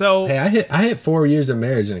 So hey, I hit 4 years of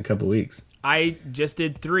marriage in a couple weeks. I just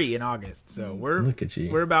did 3 in August. So look at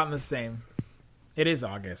you. We're about in the same. It is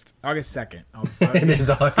August 2nd. It is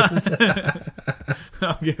August.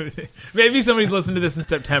 I'll give it. Maybe somebody's listening to this in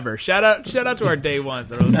September. Shout out to our day ones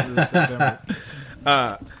that are listening to this in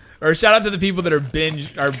September. Or shout out to the people that are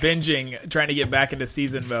binging, trying to get back into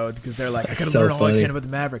season mode because they're like, I gotta learn all I can about the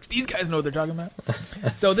Mavericks. These guys know what they're talking about.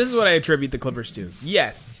 So this is what I attribute the Clippers to.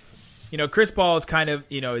 Yes, Chris Paul is kind of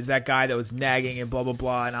is that guy that was nagging and blah blah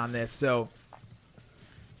blah and on this. So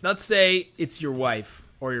let's say it's your wife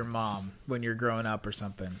or your mom when you're growing up or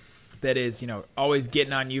something that is always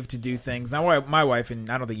getting on you to do things. Now my wife,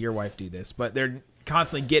 and I don't think your wife do this, but they're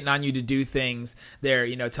constantly getting on you to do things. They're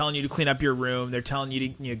telling you to clean up your room. They're telling you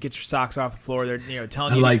to get your socks off the floor. They're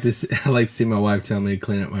telling you. I like to see my wife tell me to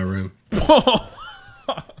clean up my room.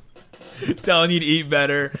 Telling you to eat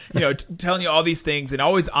better. Telling you all these things and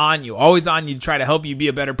always on you to try to help you be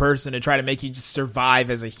a better person and try to make you just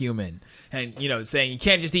survive as a human. And saying you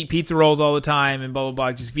can't just eat pizza rolls all the time and blah blah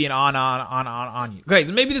blah. Just being on you. Okay,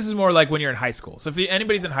 so maybe this is more like when you're in high school. So if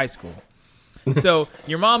anybody's in high school. So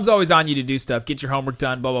your mom's always on you to do stuff, get your homework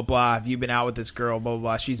done, blah, blah, blah. If you've been out with this girl, blah, blah,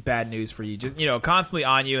 blah, she's bad news for you. Just, constantly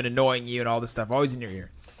on you and annoying you and all this stuff, always in your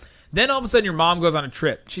ear. Then all of a sudden your mom goes on a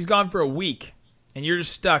trip. She's gone for a week, and you're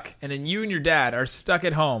just stuck. And then you and your dad are stuck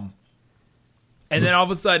at home. And then all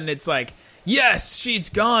of a sudden it's like, yes, she's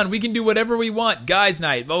gone. We can do whatever we want. Guys'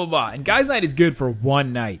 night, blah, blah, blah. And guys' night is good for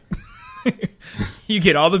one night. You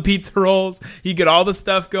get all the pizza rolls. You get all the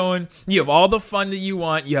stuff going. You have all the fun that you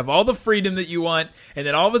want. You have all the freedom that you want. And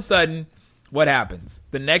then all of a sudden, what happens?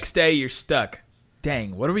 The next day, you're stuck.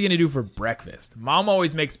 Dang, what are we going to do for breakfast? Mom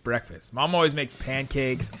always makes breakfast. Mom always makes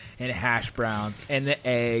pancakes and hash browns and the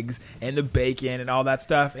eggs and the bacon and all that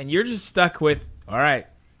stuff. And you're just stuck with, all right,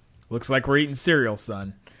 looks like we're eating cereal,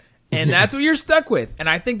 son. And that's what you're stuck with. And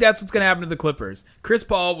I think that's what's going to happen to the Clippers. Chris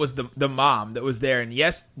Paul was the mom that was there. And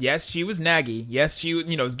yes, she was naggy. Yes, she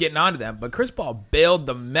was getting onto them. But Chris Paul bailed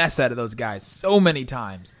the mess out of those guys so many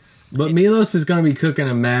times. But Milos is going to be cooking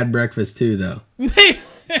a mad breakfast too, though.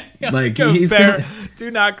 Like do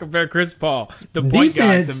not compare Chris Paul, the point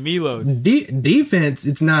guard, to Milos. Defense,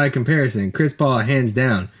 it's not a comparison. Chris Paul, hands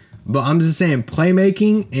down. But I'm just saying,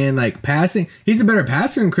 playmaking and like passing, he's a better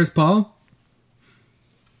passer than Chris Paul.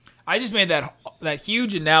 I just made that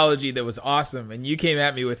huge analogy that was awesome, and you came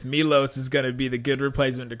at me with Milos is going to be the good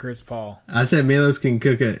replacement to Chris Paul. I said Milos can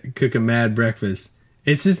cook a mad breakfast.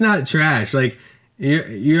 It's just not trash. Like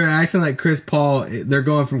you're acting like Chris Paul. They're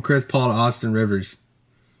going from Chris Paul to Austin Rivers.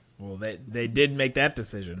 Well, they did make that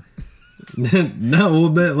decision. No,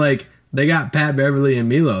 but like they got Pat Beverly and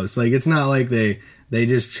Milos. Like it's not like they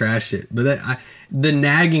just trashed it. But the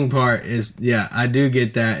nagging part is, yeah, I do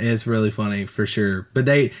get that. It's really funny for sure. But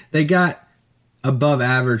they got above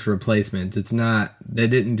average replacements. It's not, they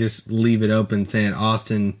didn't just leave it open saying,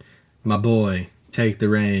 Austin, my boy, take the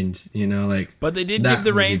reins, But they did give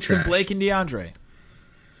the reins to Blake and DeAndre.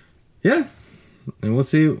 Yeah. And we'll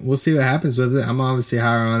see what happens with it. I'm obviously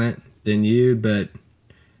higher on it than you, but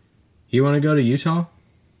you want to go to Utah?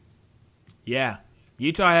 Yeah.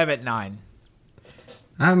 Utah I have at 9.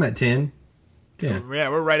 I'm at 10. Yeah. So, yeah,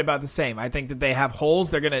 we're right about the same. I think that they have holes.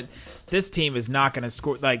 This team is not going to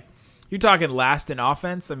score. Like, you're talking last in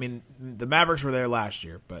offense. I mean, the Mavericks were there last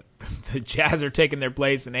year, but the Jazz are taking their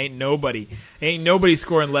place, and ain't nobody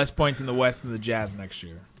scoring less points in the West than the Jazz next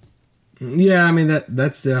year. Yeah, I mean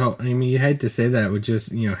that's the whole, I mean, you hate to say that with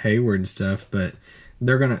just Hayward and stuff, but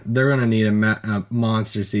they're gonna need a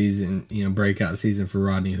monster season, breakout season for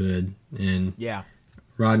Rodney Hood, and yeah,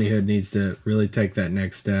 Rodney Hood needs to really take that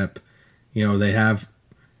next step. They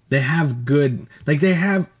have good, like they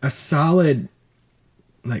have a solid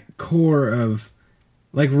like core of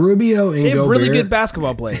like Rubio and Gobert. They have really good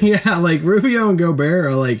basketball players. Yeah, like Rubio and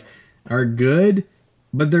Gobert are good,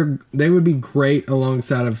 but they would be great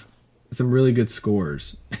alongside of some really good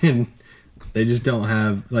scorers, and they just don't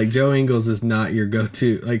have, like, Joe Ingles is not your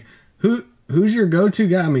go-to. Like, who's your go-to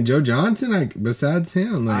guy? I mean, Joe Johnson, like, besides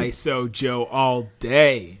him. Like, ISO Joe all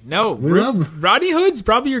day. No, Rodney Hood's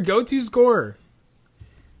probably your go-to scorer.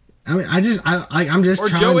 I mean, I'm just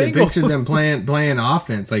trying to picture them playing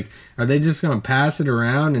offense. Like, are they just going to pass it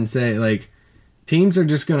around and say, like, teams are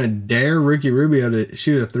just going to dare Ricky Rubio to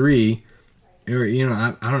shoot a three? Or,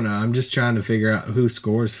 I don't know. I'm just trying to figure out who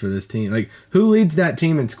scores for this team. Like, who leads that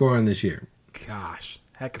team in scoring this year? Gosh,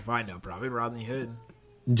 heck if I know. Probably Rodney Hood.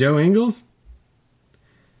 Joe Ingles?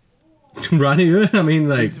 Rodney Hood? I mean,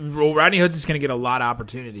 like... Well, Rodney Hood's just going to get a lot of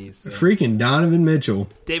opportunities. So. Freaking Donovan Mitchell.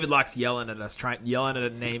 David Locke's yelling at us, yelling at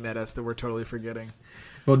a name at us that we're totally forgetting.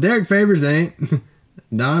 Well, Derek Favors ain't.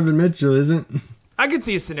 Donovan Mitchell isn't. I could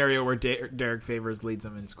see a scenario where Derek Favors leads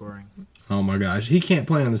them in scoring. Oh my gosh, he can't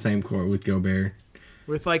play on the same court with Gobert.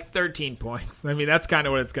 With like 13 points. I mean, that's kind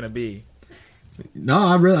of what it's going to be. No,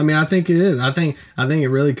 I think it is. I think it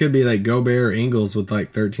really could be like Gobert or Ingles with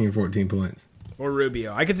like 13, 14 points. Or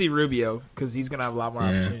Rubio. I could see Rubio because he's going to have a lot more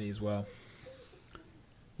opportunity as well.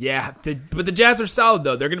 Yeah, but the Jazz are solid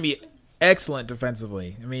though. They're going to be excellent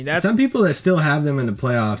defensively. I mean, that's some people that still have them in the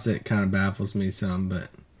playoffs. It kind of baffles me some, but.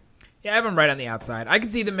 Yeah, I have them right on the outside. I can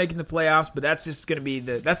see them making the playoffs, but that's just going to be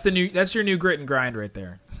that's your new grit and grind right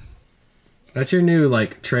there. That's your new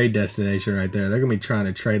like trade destination right there. They're going to be trying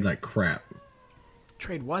to trade like crap.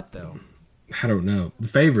 Trade what though? I don't know. The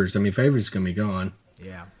Favors. I mean, Favors is going to be gone.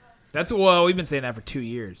 Yeah, we've been saying that for 2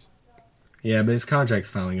 years. Yeah, but his contract's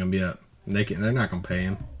finally going to be up. They're not going to pay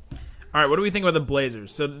him. All right, what do we think about the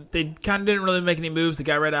Blazers? So they kind of didn't really make any moves. They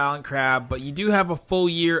got rid of Allen Crabbe, but you do have a full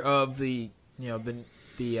year of the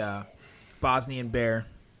Bosnian Bear,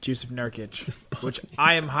 Jusuf Nurkic, which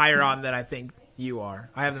I am higher on than I think you are.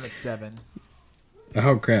 I have them at 7.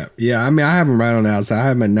 Oh, crap. Yeah, I mean, I have them right on the outside. I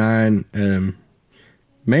have them at 9,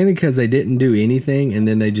 mainly because they didn't do anything, and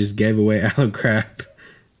then they just gave away Allen Crabbe.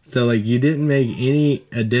 So, like, you didn't make any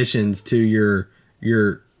additions to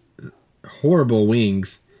your horrible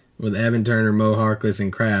wings with Evan Turner, Mo Harkless,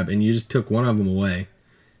 and Crab, and you just took one of them away.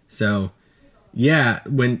 So, yeah,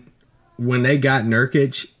 when they got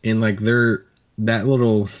Nurkic in like that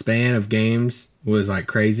little span of games was like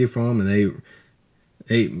crazy for them, and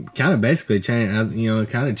they kind of basically changed. It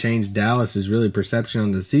kind of changed Dallas's really perception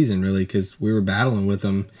on the season, really, because we were battling with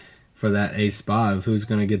them for that ace spot of who's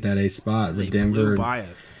going to get that ace spot with Denver.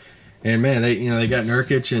 And man, they got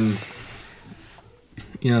Nurkic, and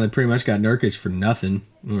they pretty much got Nurkic for nothing,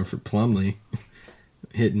 or for Plumlee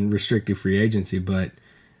hitting restricted free agency. But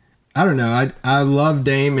I don't know. I love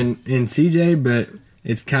Dame and CJ, but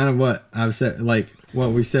it's kind of what I've said, like what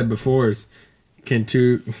we said before is can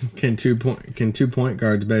two point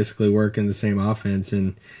guards basically work in the same offense?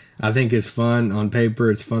 And I think it's fun on paper.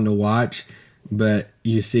 It's fun to watch, but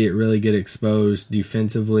you see it really get exposed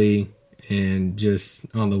defensively and just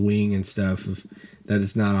on the wing and stuff. That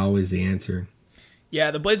it's not always the answer.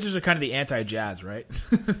 Yeah, the Blazers are kind of the anti-Jazz, right?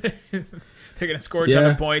 They're going to score a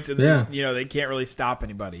ton of points, and they can't really stop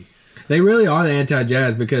anybody. They really are the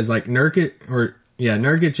anti-Jazz because like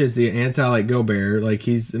Nurkic is the anti like Gobert. Like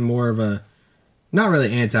he's more of a not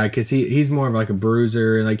really anti because he's more of like a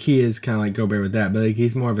bruiser. Like he is kind of like Gobert with that, but like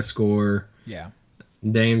he's more of a scorer. Yeah.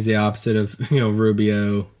 Dame's the opposite of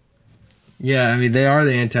Rubio. Yeah, I mean they are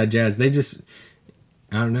the anti-Jazz. They just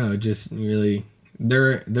I don't know, just really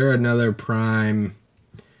they're another prime.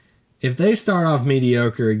 If they start off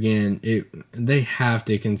mediocre again, they have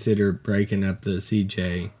to consider breaking up the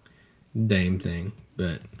CJ Dame thing.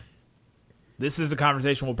 But this is a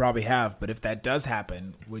conversation we'll probably have. But if that does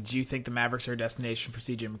happen, would you think the Mavericks are a destination for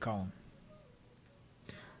CJ McCollum?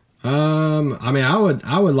 I mean,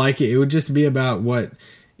 I would like it. It would just be about what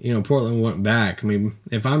Portland want back. I mean,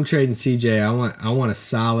 if I'm trading CJ, I want a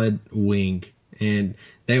solid wing, and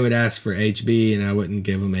they would ask for HB, and I wouldn't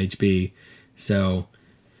give them HB. So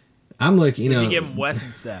I'm looking. You give them Wes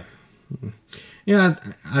and Seth. Yeah,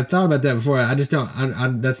 I thought about that before. I just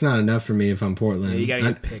don't. That's not enough for me if I'm Portland. Yeah, you gotta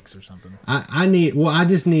get picks or something. I need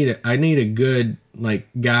a good like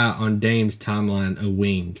guy on Dame's timeline, a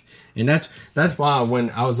wing, and that's why when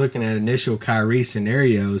I was looking at initial Kyrie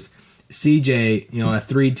scenarios, CJ, a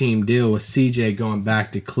 3-team deal with CJ going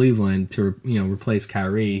back to Cleveland to replace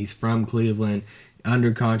Kyrie. He's from Cleveland,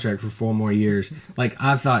 under contract for 4 more years. Like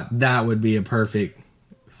I thought that would be a perfect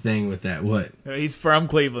thing with that. What? He's from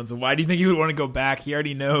Cleveland, so why do you think he would want to go back? He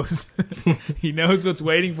already knows. He knows what's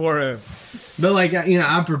waiting for him. But like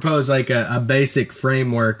I propose like a basic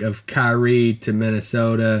framework of Kyrie to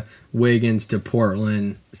Minnesota, Wiggins to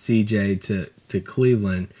Portland, CJ to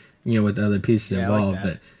Cleveland. With other pieces involved, like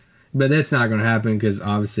that. But that's not going to happen because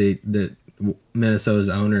obviously the Minnesota's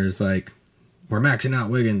owner is like, we're maxing out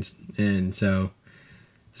Wiggins, and so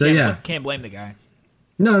yeah, can't blame the guy.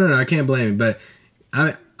 No, I can't blame him, but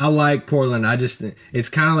I like Portland. I just it's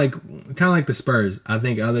kind of like the Spurs. I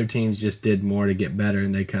think other teams just did more to get better,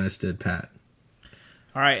 and they kind of stood pat.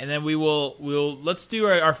 All right, and then we'll let's do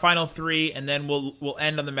our final 3, and then we'll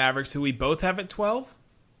end on the Mavericks, who we both have at 12.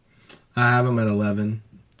 I have them at 11.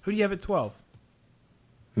 Who do you have at 12?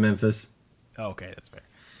 Memphis. Oh, okay, that's fair.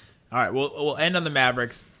 All right, we'll end on the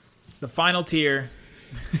Mavericks. The final tier,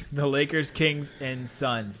 the Lakers, Kings, and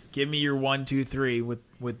Suns. Give me your 1, 2, 3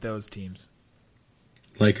 with those teams.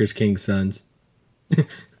 Lakers, Kings, Suns.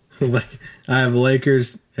 I have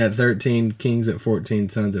Lakers at 13, Kings at 14,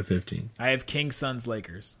 Suns at 15. I have Kings, Suns,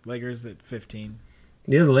 Lakers. Lakers at 15.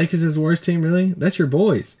 Yeah, the Lakers is the worst team, really? That's your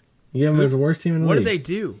boys. You have them as the worst team in the league. What did they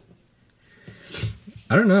do?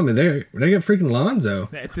 I don't know. I mean, they got freaking Lonzo.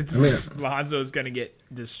 Lonzo's gonna get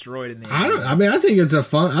destroyed in the. I think it's a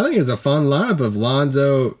fun lineup of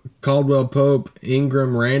Lonzo, Caldwell Pope,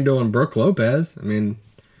 Ingram, Randall, and Brook Lopez. I mean,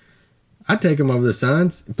 I'd take them over the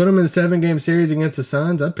Suns. Put them in the 7-game series against the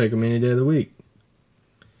Suns. I'd pick them any day of the week.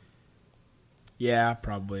 Yeah,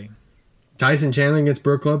 probably. Tyson Chandler against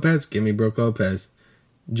Brook Lopez. Give me Brook Lopez.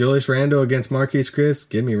 Julius Randle against Marquise Chris.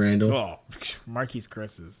 Give me Randle. Oh, Marquise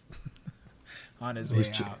Chris is on his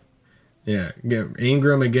way out. Yeah,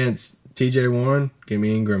 Ingram against T.J. Warren. Give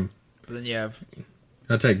me Ingram. But then you have.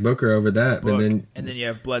 I'll take Booker over that. Book, but then you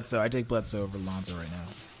have Bledsoe. I take Bledsoe over Lonzo right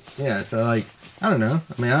now. Yeah, so like I don't know.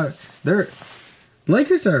 I mean,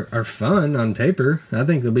 Lakers are fun on paper. I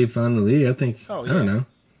think they'll be fun in the league. I think. I don't know.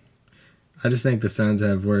 I just think the Suns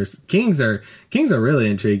have worse. Kings are really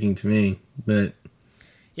intriguing to me, but.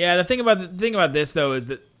 Yeah, the thing about this though is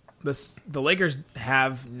that the Lakers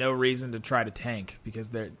have no reason to try to tank because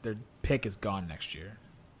their pick is gone next year.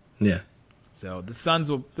 Yeah. So the Suns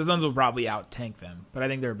will probably out tank them, but I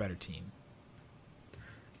think they're a better team.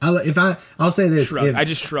 I'll say this. I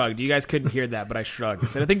just shrugged. You guys couldn't hear that, but I shrugged. I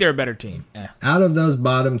said I think they're a better team. Out of those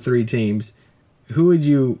bottom 3 teams, who would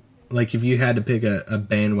you like if you had to pick a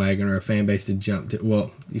bandwagon or a fan base to jump to,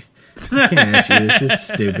 well, I can't ask you. This is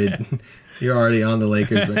stupid. You're already on the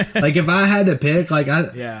Lakers. Like if I had to pick, like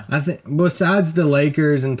I think besides the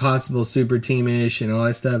Lakers and possible super team-ish and all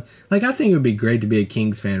that stuff, like I think it would be great to be a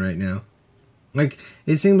Kings fan right now. Like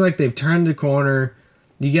it seems like they've turned the corner.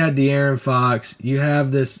 You got De'Aaron Fox. You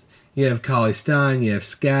have Cauley Stein. You have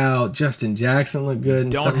Scout. Justin Jackson look good in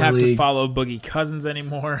Don't have to follow Boogie Cousins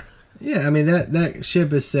anymore. Yeah, I mean that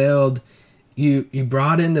ship has sailed. You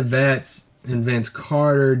brought in the vets and Vince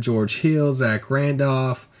Carter, George Hill, Zach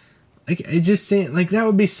Randolph. Like it just seemed like that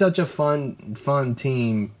would be such a fun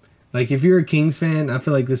team. Like if you're a Kings fan, I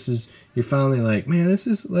feel like you're finally like, man, this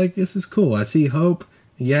is cool. I see hope.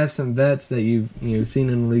 You have some vets that you've seen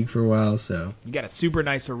in the league for a while, so you got a super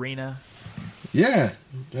nice arena. Yeah.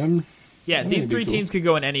 These three teams could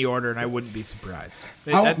go in any order, and I wouldn't be surprised.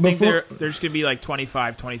 I think they're just going to be like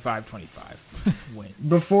 25, 25, 25 wins.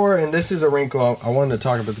 Before, and this is a wrinkle I wanted to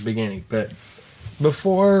talk about at the beginning, but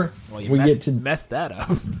before messed that up.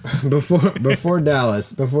 before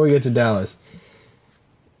Dallas, before we get to Dallas,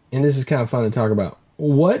 and this is kind of fun to talk about,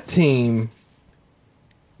 what team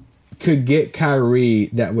could get Kyrie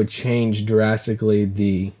that would change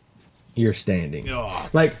drastically your standings?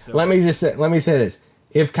 Let me say this.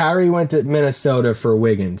 If Kyrie went to Minnesota for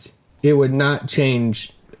Wiggins, it would not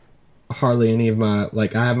change hardly any of my,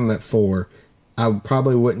 like, I have him at 4. I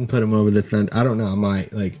probably wouldn't put him over the Thunder. I don't know. I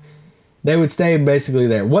might. Like, they would stay basically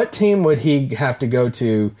there. What team would he have to go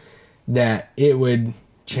to that it would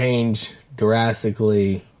change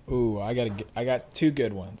drastically? Ooh, I got 2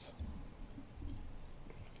 good ones.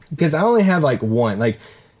 Because I only have, like, one. Like,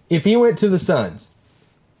 if he went to the Suns,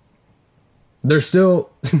 they're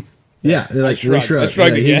still... Yeah, like he shrugged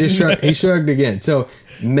again. He shrugged again. So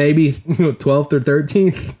maybe 12th or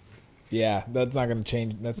 13th. Yeah, that's not going to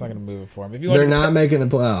change. That's not going to move it for him. If they're not making the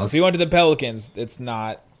playoffs. If you went to the Pelicans, it's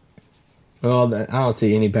not. Well, I don't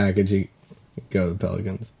see any package you go to the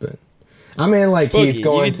Pelicans, but I mean, like Boogie. He's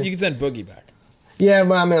going. You can send Boogie back. Yeah,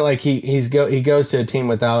 but I mean, like he goes to a team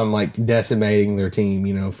without him, like decimating their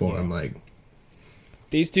team, for him. Like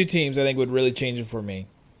these 2 teams, I think would really change it for me.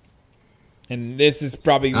 And this is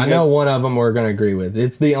probably... I know one of them we're going to agree with.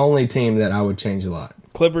 It's the only team that I would change a lot.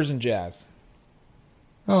 Clippers and Jazz.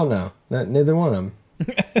 Oh, no. Neither one of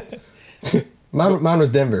them. mine was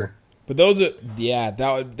Denver. But those are... Yeah,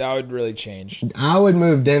 that would really change. I would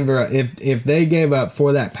move Denver if they gave up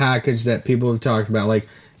for that package that people have talked about. Like,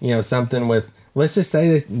 something with... Let's just say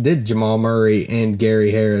they did Jamal Murray and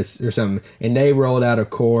Gary Harris or something. And they rolled out a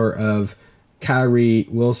core of Kyrie,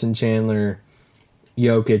 Wilson Chandler...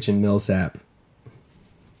 Jokic and Millsap.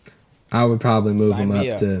 I would probably move them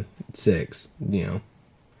up to 6,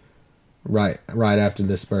 right after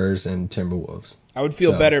the Spurs and Timberwolves. I would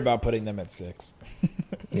feel better about putting them at 6.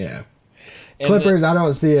 Yeah. Clippers, I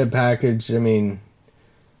don't see a package. I mean,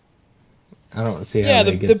 I don't see how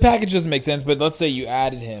the package doesn't make sense, but let's say you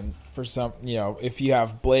added him for some, if you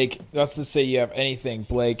have Blake, let's just say you have anything,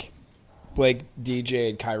 Blake, DJ,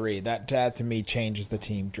 and Kyrie. That to me changes the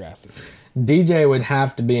team drastically. DJ would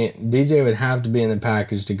have to be in the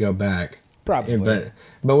package to go back. Probably.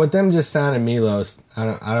 But with them just signing Milos,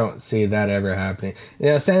 I don't see that ever happening.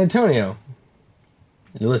 San Antonio.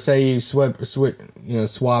 Let's say you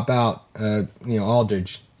swap out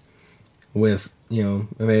Aldridge with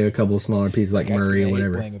maybe a couple of smaller pieces like Murray or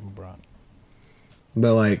whatever. Playing with LeBron.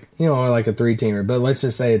 But or like a 3-teamer. But let's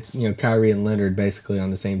just say it's Kyrie and Leonard basically on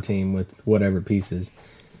the same team with whatever pieces.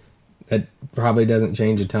 It probably doesn't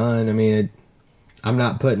change a ton. I mean, I'm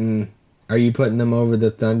not putting... Are you putting them over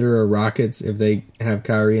the Thunder or Rockets if they have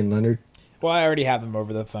Kyrie and Leonard? Well, I already have them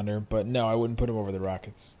over the Thunder, but no, I wouldn't put them over the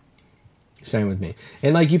Rockets. Same with me.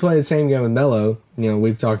 And you play the same game with Melo.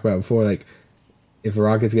 We've talked about before, if the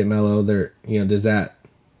Rockets get Melo, they're does that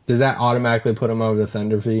automatically put them over the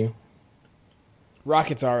Thunder for you?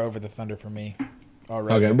 Rockets are over the Thunder for me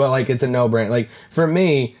already. Okay, but it's a no-brainer. For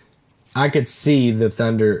me, I could see the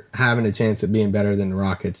Thunder having a chance at being better than the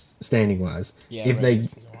Rockets standing wise. Yeah,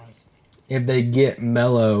 if they get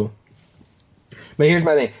Melo. But here's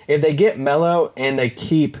my thing: if they get Melo and they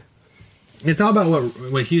keep, it's all about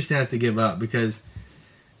what Houston has to give up, because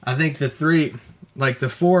I think the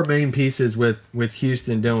 4 main pieces with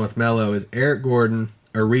Houston dealing with Melo is Eric Gordon,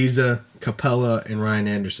 Ariza, Capella, and Ryan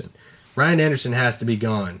Anderson. Ryan Anderson has to be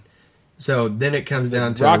gone. So then it comes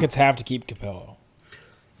down to Rockets have to keep Capella.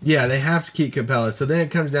 Yeah, they have to keep Capella. So then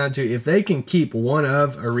it comes down to if they can keep one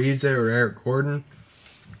of Ariza or Eric Gordon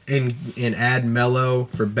and add Melo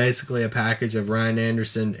for basically a package of Ryan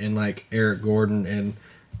Anderson and Eric Gordon and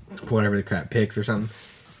whatever the crap picks or something,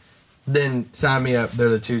 then sign me up. They're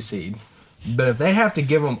the 2 seed. But if they have to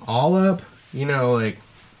give them all up, like,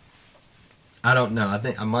 I don't know. I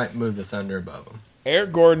think I might move the Thunder above them.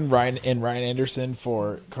 Eric Gordon, Ryan Anderson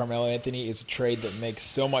for Carmelo Anthony is a trade that makes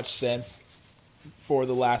so much sense for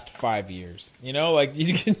the last 5 years. Like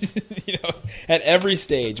you can just, at every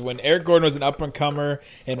stage, when Eric Gordon was an up-and-comer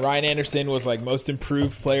and Ryan Anderson was like most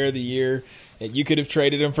improved player of the year, you could have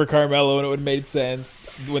traded him for Carmelo and it would have made sense.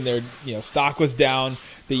 When their stock was down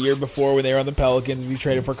the year before when they were on the Pelicans, if you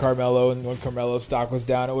traded for Carmelo, and when Carmelo's stock was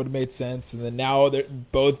down, it would have made sense. And then now they're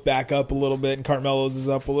both back up a little bit and Carmelo's is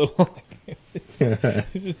up a little.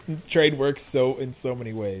 Trade works in so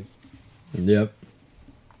many ways. Yep.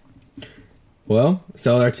 Well,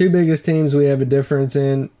 so our two biggest teams we have a difference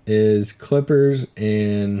in is Clippers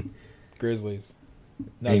and Grizzlies.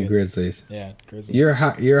 And Grizzlies. Yeah, Grizzlies.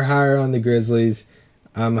 You're higher on the Grizzlies.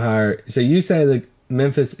 I'm higher. So you say that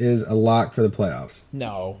Memphis is a lock for the playoffs?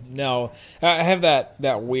 No. I have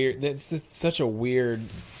that weird. It's just such a weird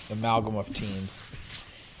amalgam of teams.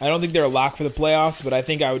 I don't think they're a lock for the playoffs, but I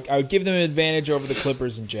think I would give them an advantage over the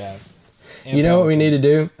Clippers and Jazz. And you know what we need to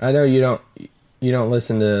do? I know you don't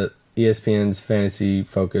listen to ESPN's Fantasy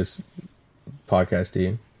Focus podcast, do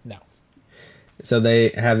you? No. So they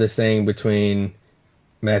have this thing between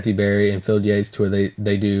Matthew Berry and Phil Yates to where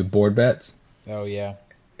they do board bets. Oh, yeah.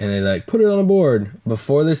 And they put it on a board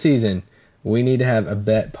before the season. We need to have a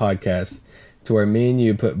bet podcast to where me and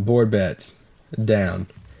you put board bets down.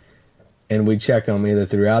 And we check them either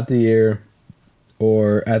throughout the year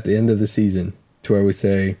or at the end of the season to where we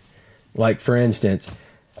say, like, for instance,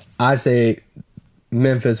 I say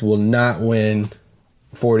Memphis will not win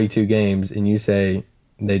 42 games, and you say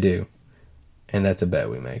they do. And that's a bet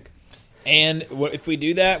we make. And if we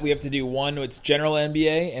do that, we have to do one that's general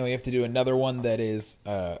NBA, and we have to do another one that is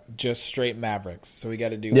just straight Mavericks. So we got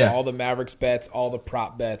to do all the Mavericks bets, all the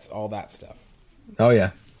prop bets, all that stuff. Oh,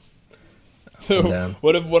 yeah. So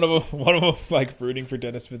what if one of them's like rooting for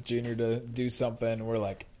Dennis Smith Jr. to do something, and we're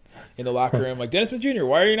like in the locker room, like, Dennis Smith Jr.,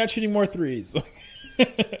 why are you not shooting more threes?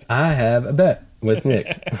 I have a bet with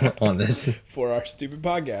Nick on this for our stupid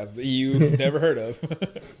podcast that you've never heard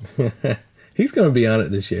of. He's going to be on it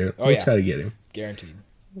this year. We'll try to get him. Guaranteed.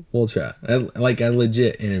 We'll try. Like a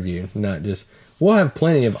legit interview, not just... We'll have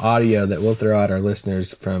plenty of audio that we'll throw out our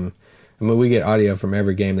listeners from... I mean, we get audio from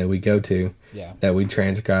every game that we go to that we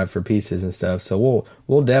transcribe for pieces and stuff. So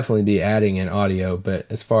we'll definitely be adding in audio.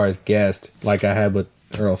 But as far as guest, like I had with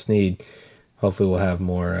Earl Snead, hopefully we'll have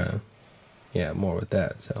more... more with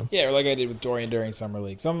that. So or like I did with Dorian during Summer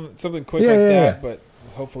League. Something quick that, but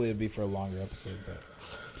hopefully it'll be for a longer episode. But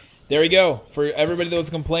there we go. For everybody that was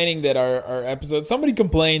complaining that our episode, somebody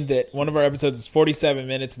complained that one of our episodes is 47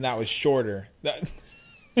 minutes and that was shorter.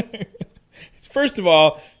 First of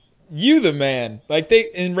all, you the man. Like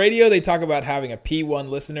in radio, they talk about having a P1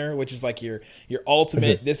 listener, which is like your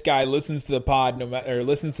ultimate. This guy listens to the pod no matter, or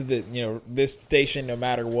listens to the this station no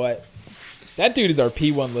matter what. That dude is our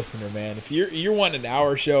P1 listener, man. If you're wanting an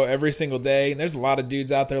hour show every single day, and there's a lot of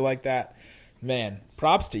dudes out there like that, man,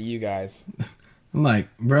 props to you guys. I'm like,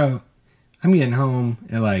 bro, I'm getting home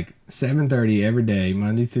at like 7:30 every day,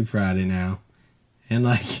 Monday through Friday now. And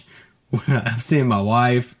like, I'm seeing my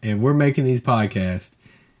wife, and we're making these podcasts,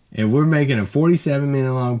 and we're making a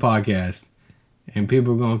 47-minute long podcast, and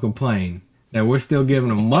people are going to complain that we're still giving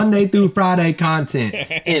them Monday through Friday content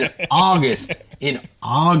in August.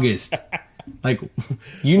 Like,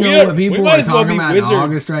 what people are talking about in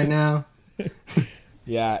August right now?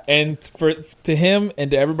 Yeah, and to him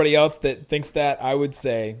and to everybody else that thinks that, I would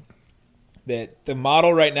say that the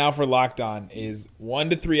model right now for Locked On is 1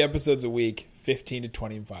 to 3 episodes a week, 15 to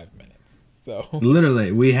 25 minutes. So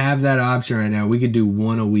literally, we have that option right now. We could do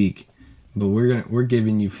 1 a week, but we're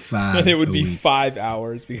giving you 5. And it would be 5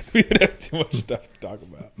 hours because we would have too much stuff to talk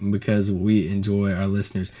about. Because we enjoy our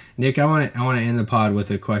listeners. Nick, I want to end the pod with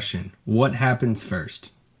a question. What happens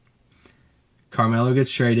first? Carmelo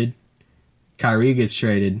gets traded, Kyrie gets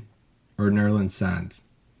traded, or Nerlens signs?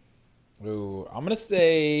 Ooh, I'm gonna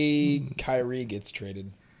say Kyrie gets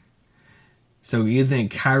traded. So you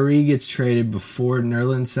think Kyrie gets traded before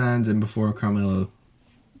Nerlens signs and before Carmelo?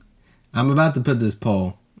 I'm about to put this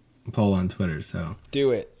poll on Twitter, so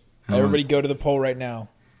do it. Everybody go to the poll right now.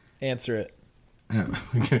 Answer it.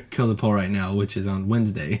 Kill the poll right now, which is on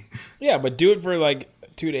Wednesday. Yeah, but do it for like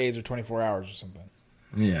 2 days or 24 hours or something.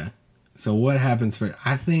 Yeah. So what happens for...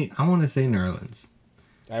 I want to say Nerlens.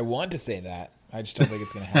 I want to say that. I just don't think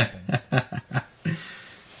it's going to happen.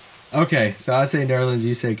 Okay, so I say Nerlens,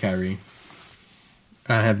 you say Kyrie.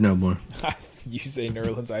 I have no more. You say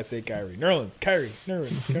Nerlens, I say Kyrie. Nerlens, Kyrie.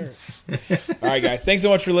 All right, guys. Thanks so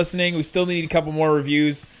much for listening. We still need a couple more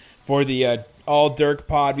reviews for the All Dirk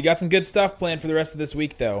Pod. We got some good stuff planned for the rest of this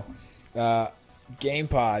week, though. Game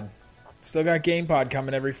Pod. Still got Game Pod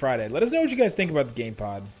coming every Friday. Let us know what you guys think about the Game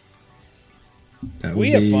Pod.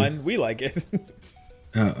 We have fun. We like it.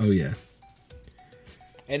 Oh, yeah.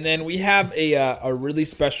 And then we have a really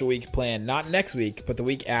special week planned. Not next week, but the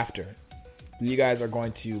week after. You guys are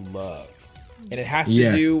going to love. And it has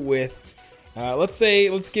to do with, let's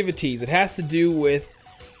give a tease. It has to do with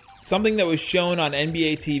something that was shown on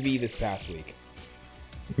NBA TV this past week.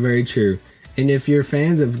 Very true. And if you're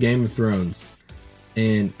fans of Game of Thrones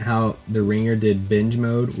and how The Ringer did binge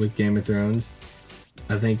mode with Game of Thrones,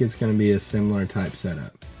 I think it's going to be a similar type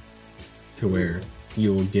setup to where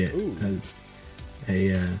you will get a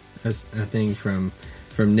thing from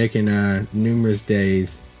Nick and I numerous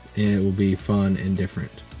days, and it will be fun and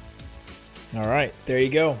different. All right, there you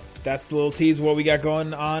go. That's the little tease of what we got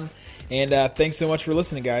going on. And thanks so much for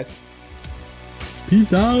listening, guys.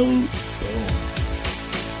 Peace out.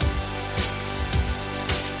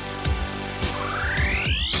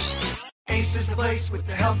 Ace is the place with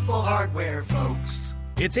the helpful hardware, folks.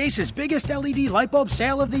 It's Ace's biggest LED light bulb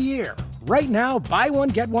sale of the year. Right now, buy one,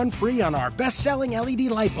 get one free on our best-selling LED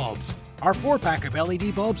light bulbs. Our 4-pack of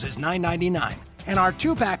LED bulbs is $9.99, and our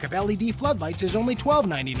 2-pack of LED floodlights is only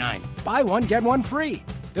 $12.99. Buy one, get one free.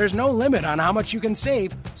 There's no limit on how much you can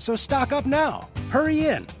save, so stock up now. Hurry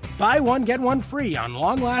in. Buy one, get one free on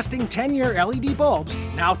long-lasting 10-year LED bulbs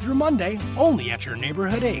now through Monday, only at your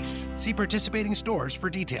neighborhood Ace. See participating stores for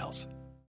details.